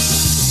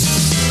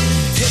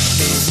 Hit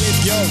me with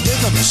your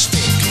rhythm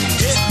stick.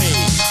 Hit me,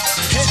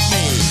 hit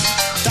me.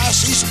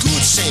 Das ist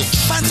gut, say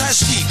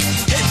fantastic.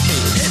 Hit me,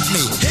 hit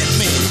me, hit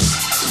me.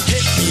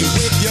 Hit me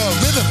with your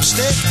rhythm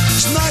stick.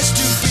 It's nice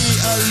to be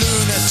a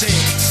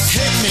lunatic.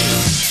 Hit me,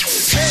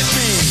 hit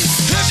me,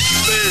 hit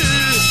me.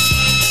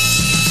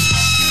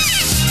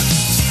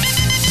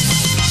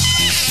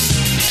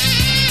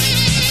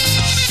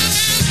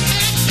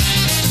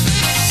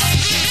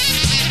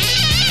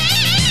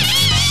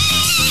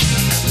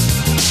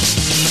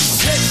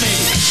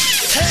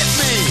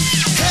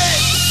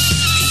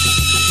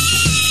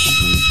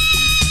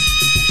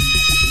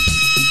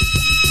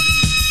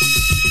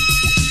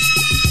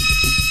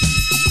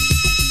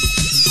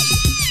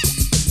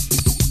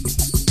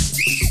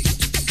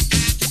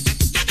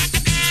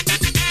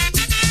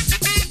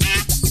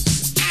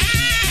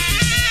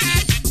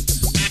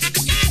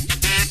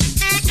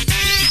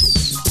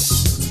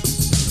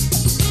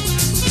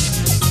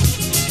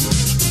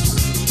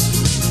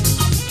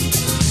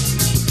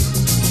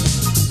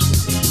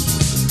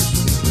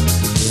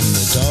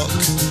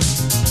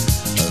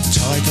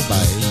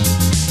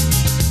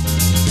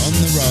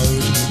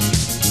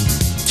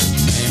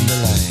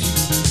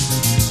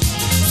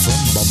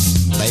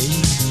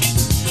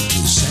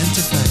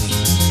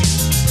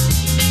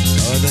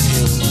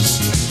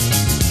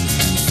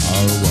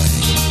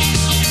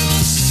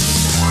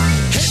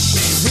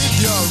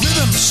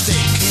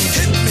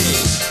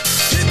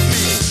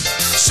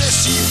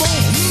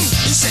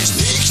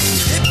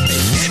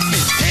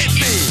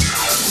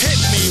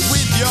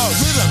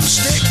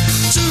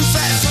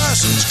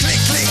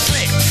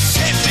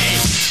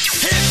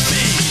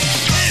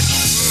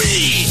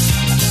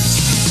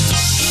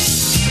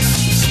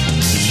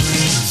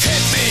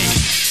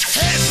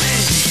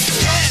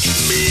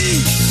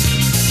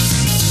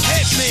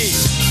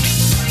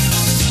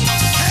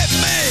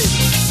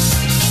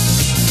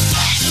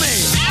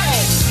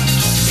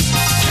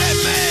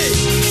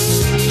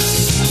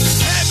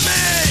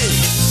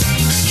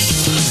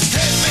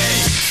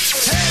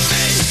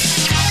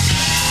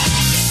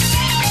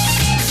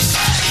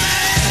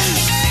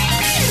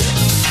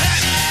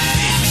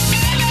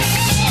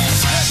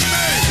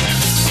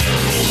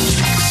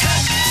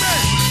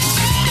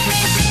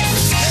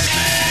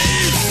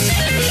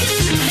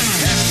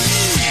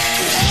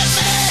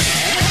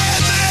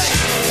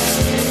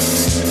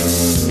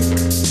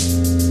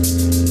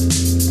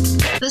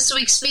 This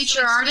week's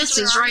feature artist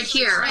is right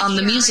here on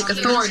the Music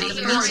Authority.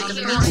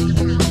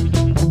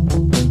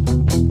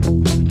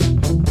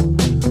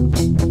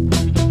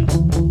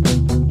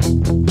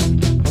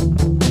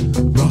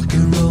 Rock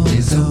and roll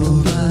is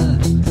over.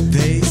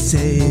 They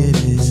say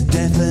it is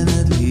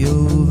definitely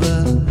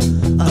over.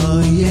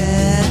 Oh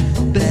yeah,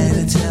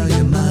 better tell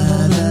your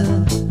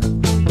mother.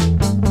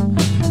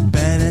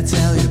 Better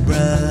tell your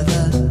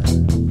brother.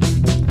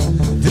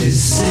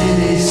 This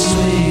city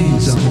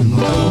swings on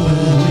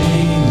open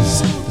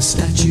wings. The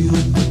statue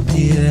of the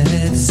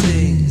Pierhead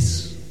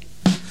sings.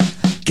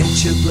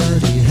 Get your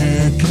bloody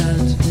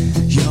haircut.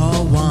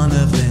 You're one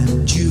of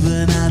them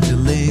juvenile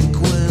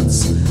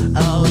delinquents.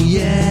 Oh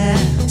yeah,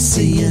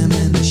 see him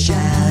in the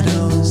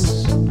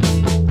shadows.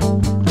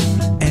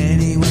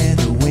 Anywhere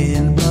the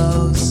wind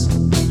blows.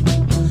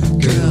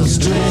 Girls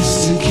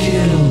dressed to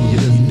kill,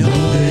 you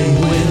know they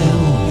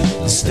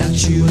will. The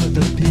statue of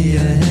the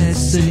Pierhead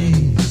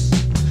sings.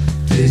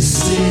 This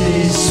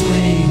city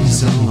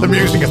swings on. The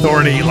Music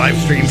Authority live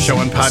stream show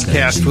and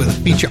podcast with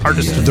feature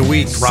artist of the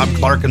week, Rob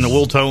Clark and the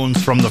Wool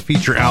Tones from the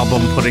feature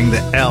album Putting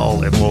the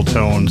L in Wool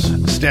Tones,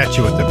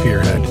 Statue at the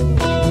Pierhead.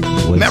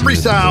 Memory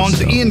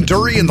Sounds, Ian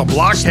Dury and the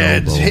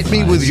Blockheads, Hit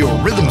Me With Your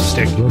Rhythm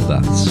Stick.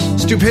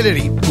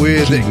 Stupidity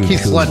with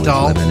Keith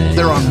Sletall.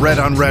 They're on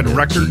Red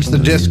Records. The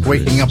disc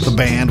Waking Up the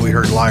Band. We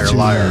heard Liar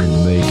Liar.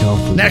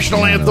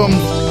 National Anthem,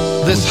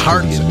 This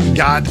Heart's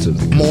Got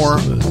More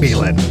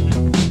Feeling.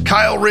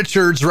 Kyle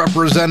Richards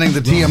representing the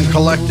TM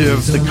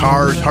Collective, The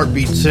Cars,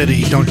 Heartbeat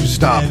City, Don't You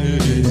Stop.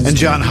 And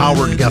John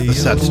Howard got the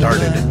set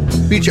started.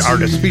 Feature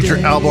artist, feature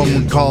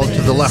album called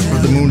To the Left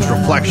of the Moon's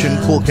Reflection,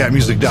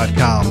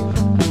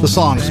 coolcatmusic.com. The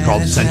song is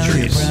called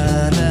Centuries.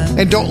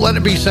 And don't let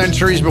it be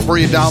centuries before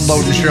you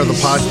download and share the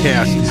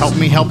podcast. Help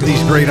me help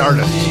these great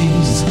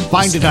artists.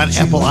 Find it on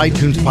Apple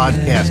iTunes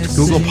Podcast,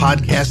 Google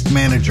Podcast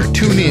Manager,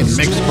 TuneIn,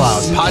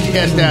 Mixcloud,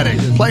 Podcast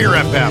Addict, Player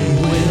FM,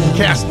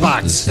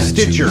 Castbox,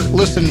 Stitcher,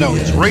 Listen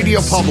Notes,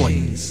 Radio Public,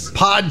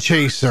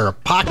 Podchaser,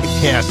 Pocket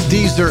Cast,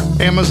 Deezer,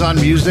 Amazon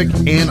Music,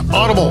 and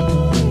Audible.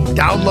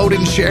 Download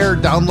and share,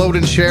 download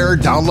and share,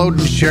 download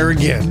and share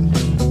again.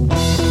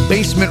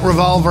 Basement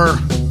Revolver.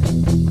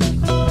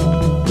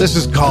 This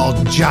is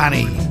called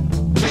Johnny.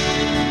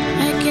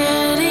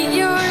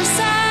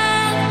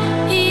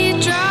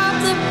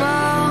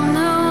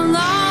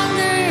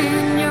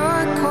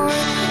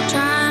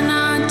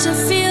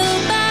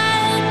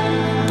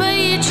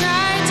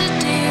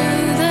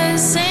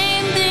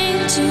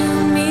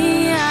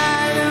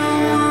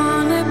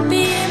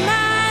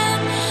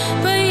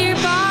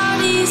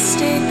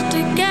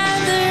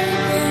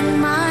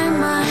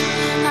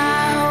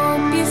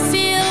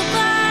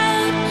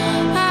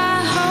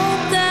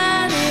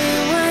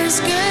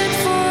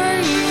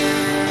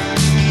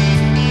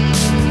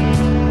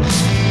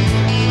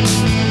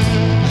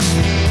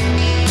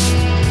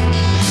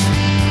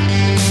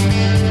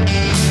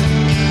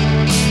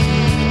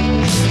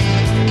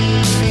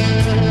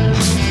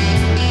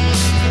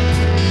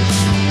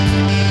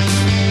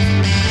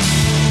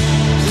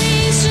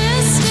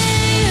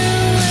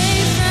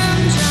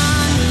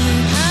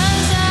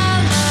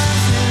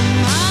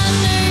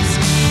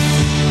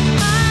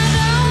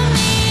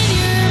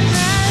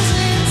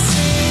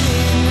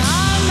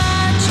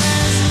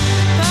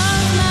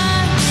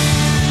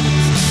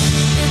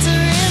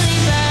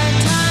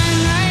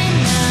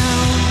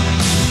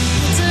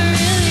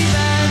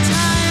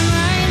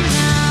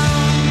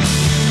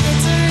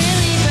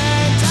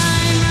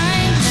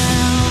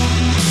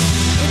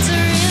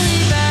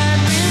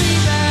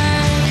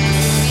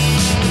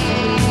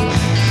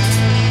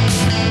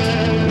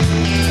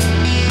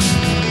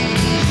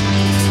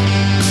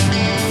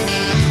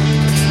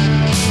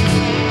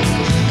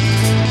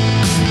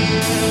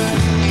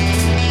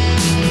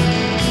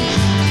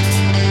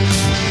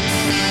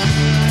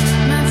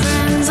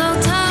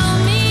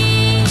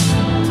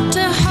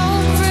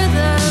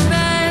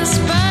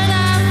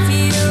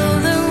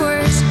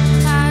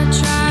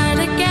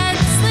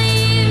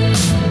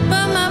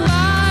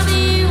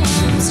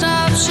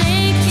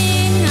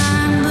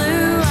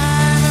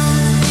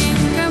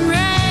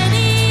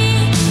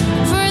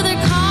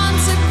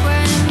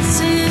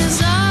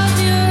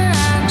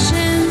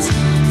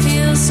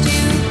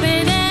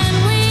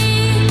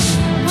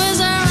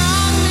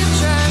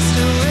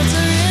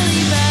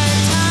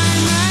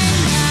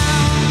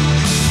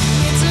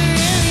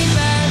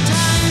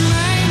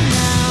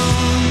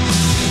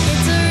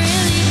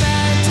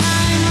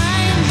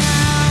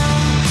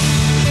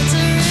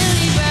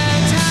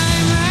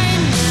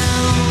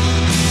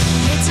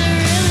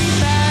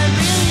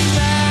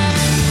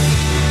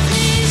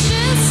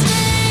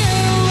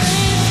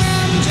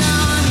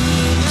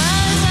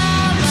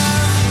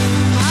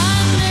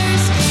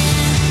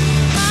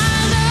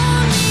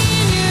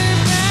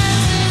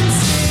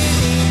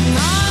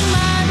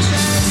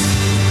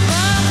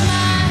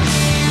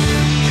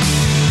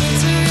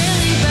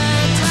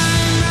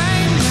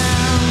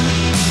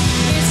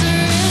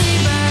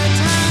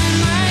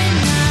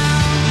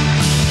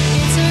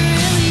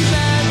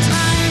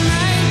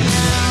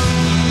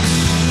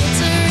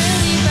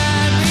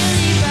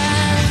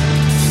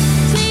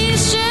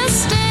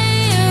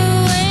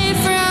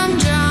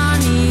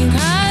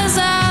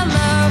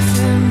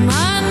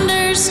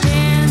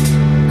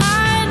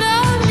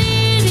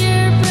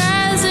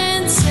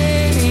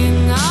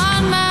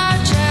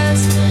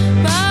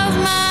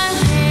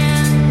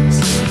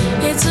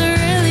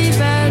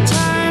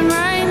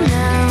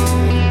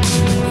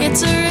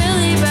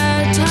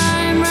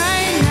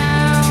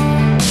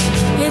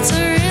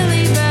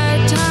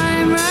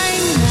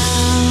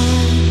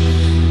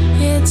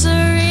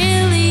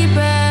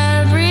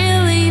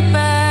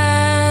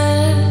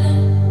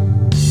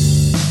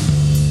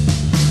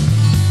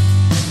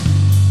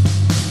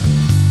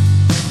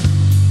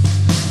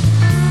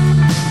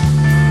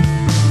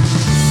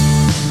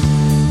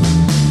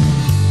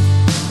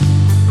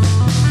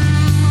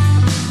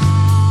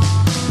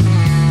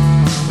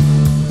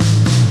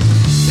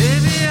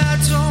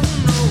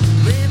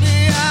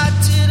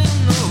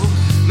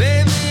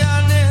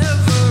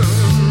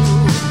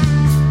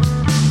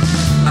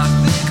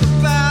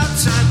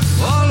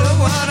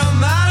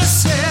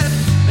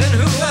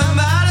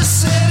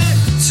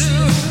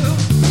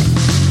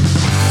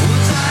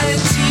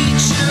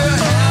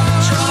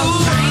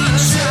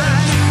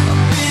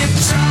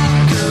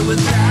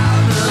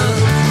 without love.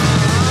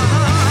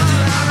 Do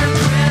I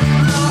regret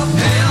love?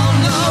 Hell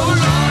no,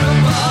 Lord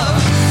above.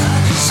 I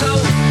just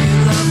hope you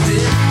loved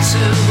it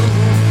too.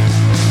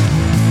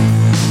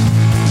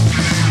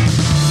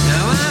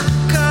 Now I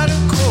gotta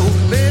go,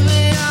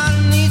 baby, I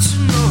need to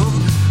know,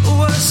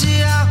 was the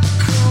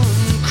outcome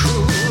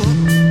cruel?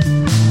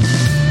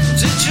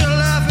 Did you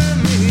laugh at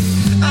me?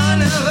 I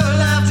never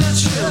laughed at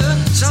you.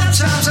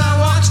 Sometimes I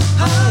watched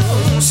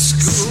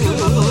homeschool.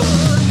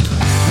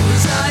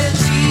 Was I a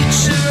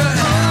teacher?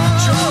 A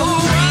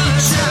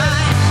preacher?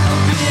 A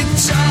big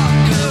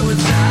talker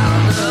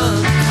without a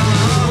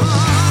clue?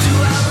 Do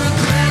I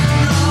regret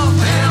love?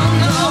 Hell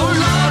no,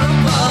 Lord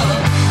above.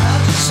 I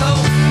just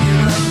hope you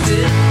loved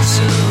it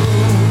too.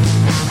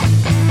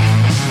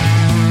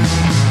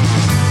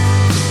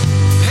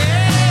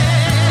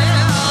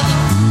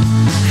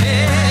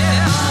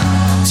 Hail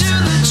to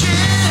the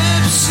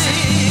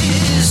gypsies.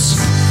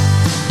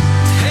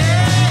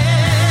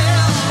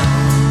 Hail,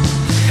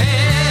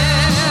 hail.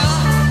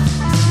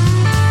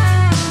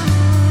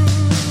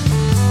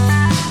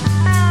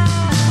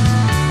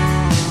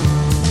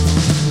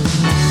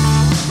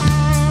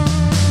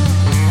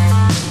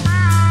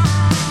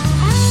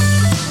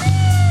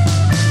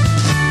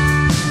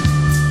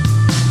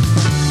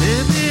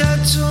 Maybe I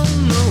don't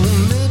know,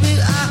 maybe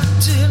I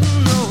didn't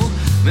know,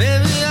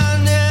 maybe I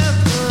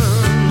never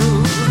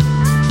knew.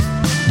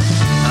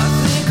 I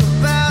think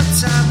about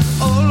time,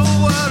 all of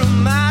what I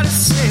might have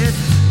said,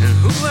 and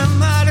who I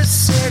might have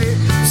said it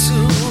to.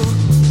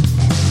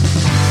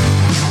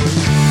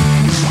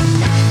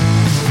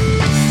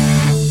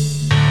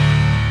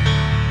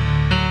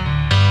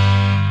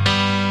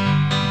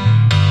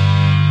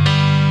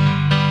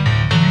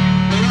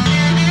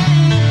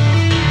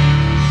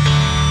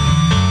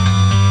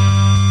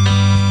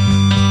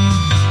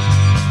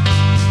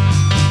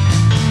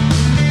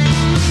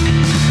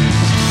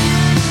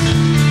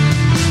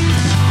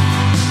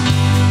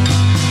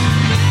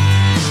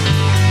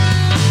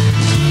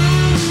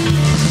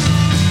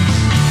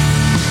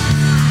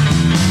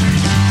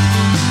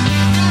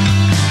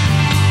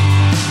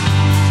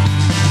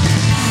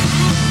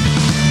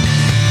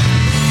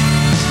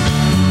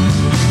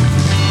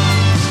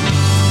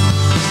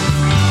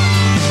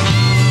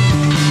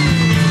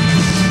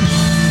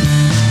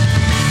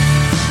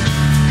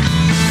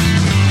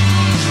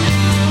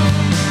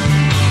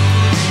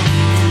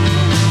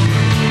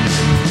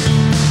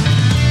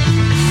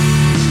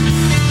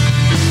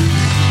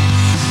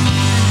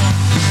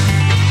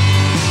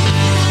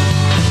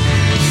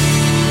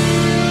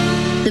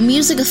 The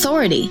Music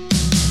Authority.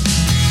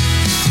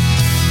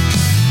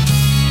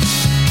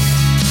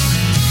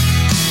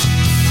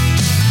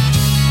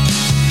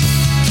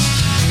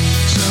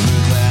 Summer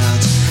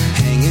clouds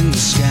hang in the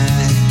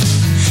sky.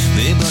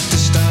 They block the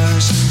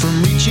stars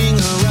from reaching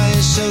our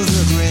eyes, so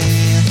the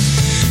gray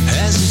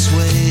has its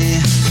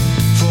way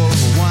for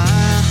a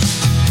while.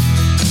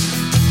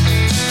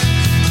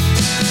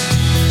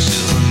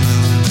 Silver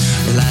moon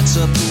lights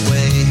up the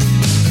way.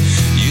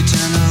 You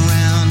turn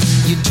around,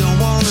 you don't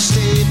want to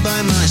stay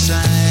by my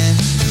side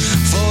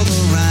for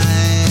the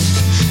ride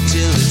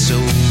till it's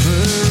over.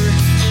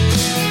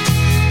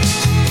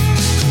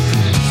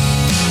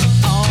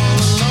 All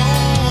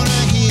alone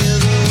I hear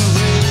the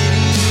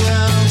radio.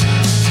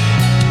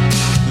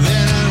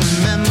 Then I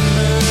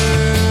remember,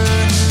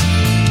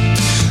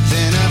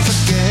 then I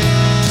forget.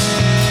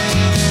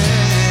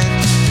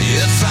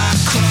 If I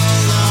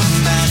crawl on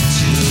back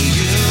to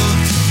you,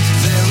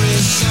 there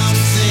is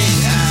something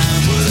I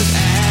would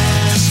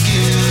ask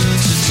you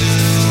to do.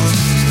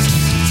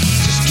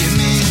 Just give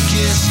me a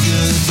kiss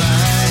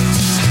goodbye.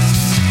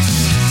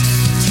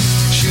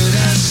 Should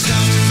I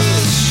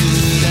stumble?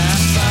 Should I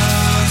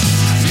fall?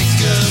 Make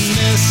a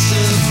mess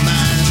of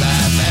my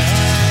life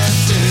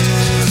after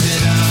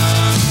it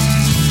all.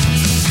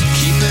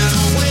 Keeping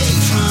away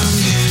from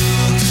you,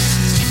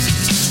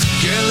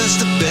 girl, it's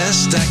the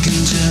best I can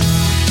do.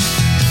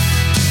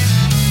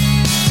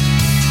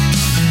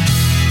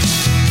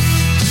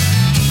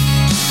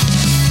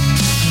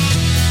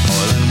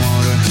 Oil and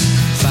water,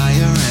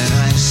 fire and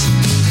ice.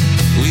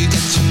 We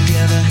get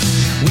together,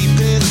 we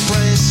pay the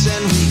price,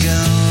 and we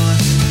go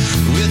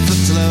with the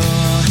flow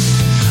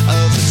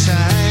of the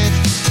tide.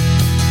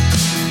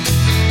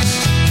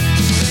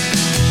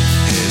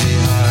 Heavy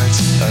hearts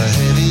are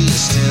heavier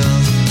still.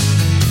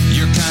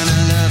 Your kind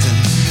of loving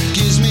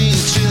gives me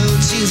a chill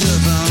to the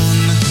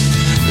bone,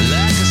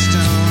 like a stone.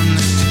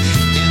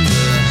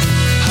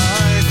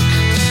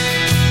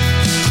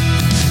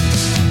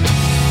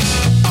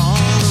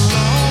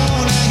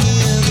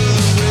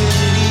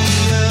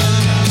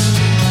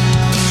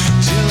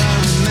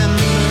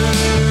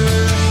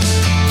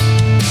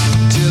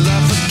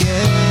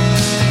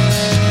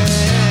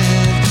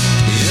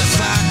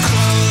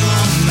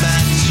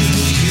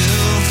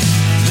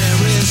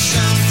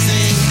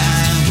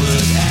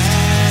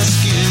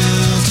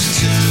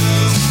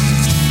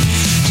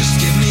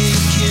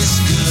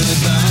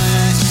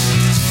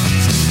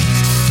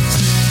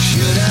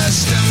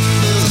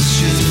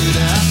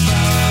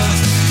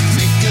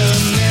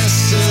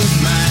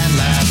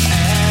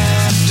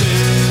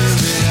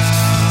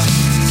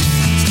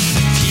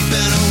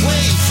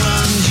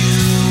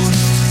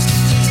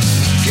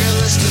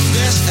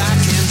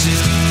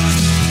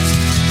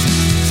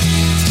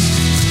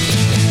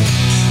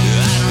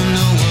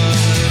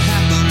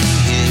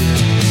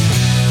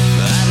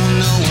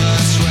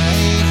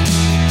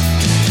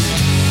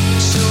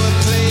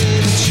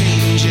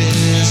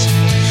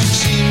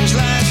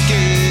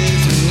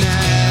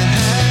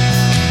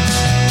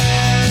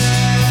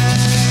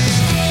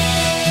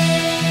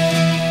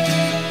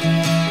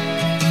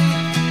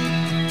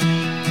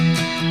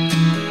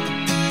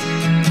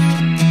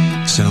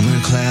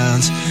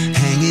 clouds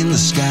hang in the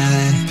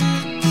sky.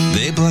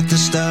 They block the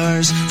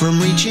stars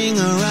from reaching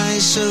our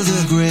eyes, so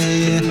the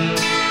gray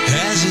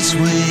has its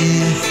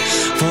way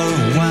for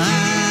a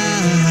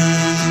while.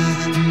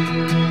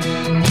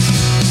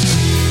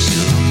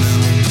 Till the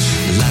moon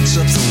lights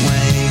up the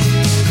way.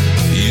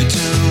 You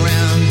turn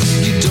around,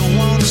 you don't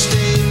want to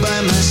stay by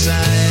my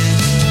side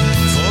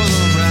for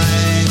the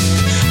ride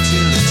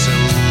till it's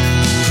over.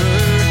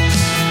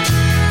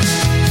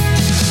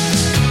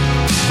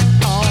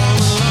 All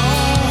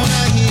alone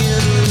I hear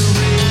the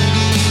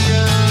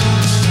radio,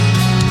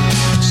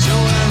 so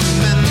I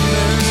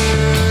remember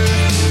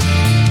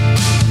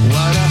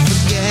what I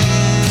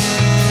forget.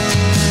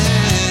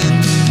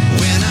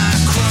 When I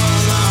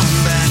crawl on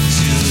back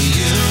to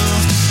you,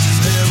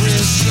 there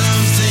is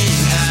something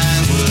I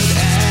would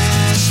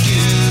ask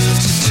you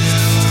to do.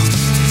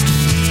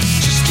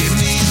 Just give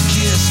me a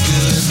kiss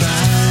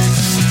goodbye.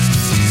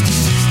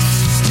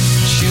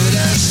 Should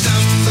I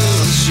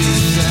stumble,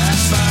 should I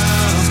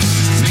fall,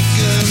 make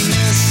a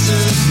mess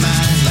of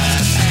my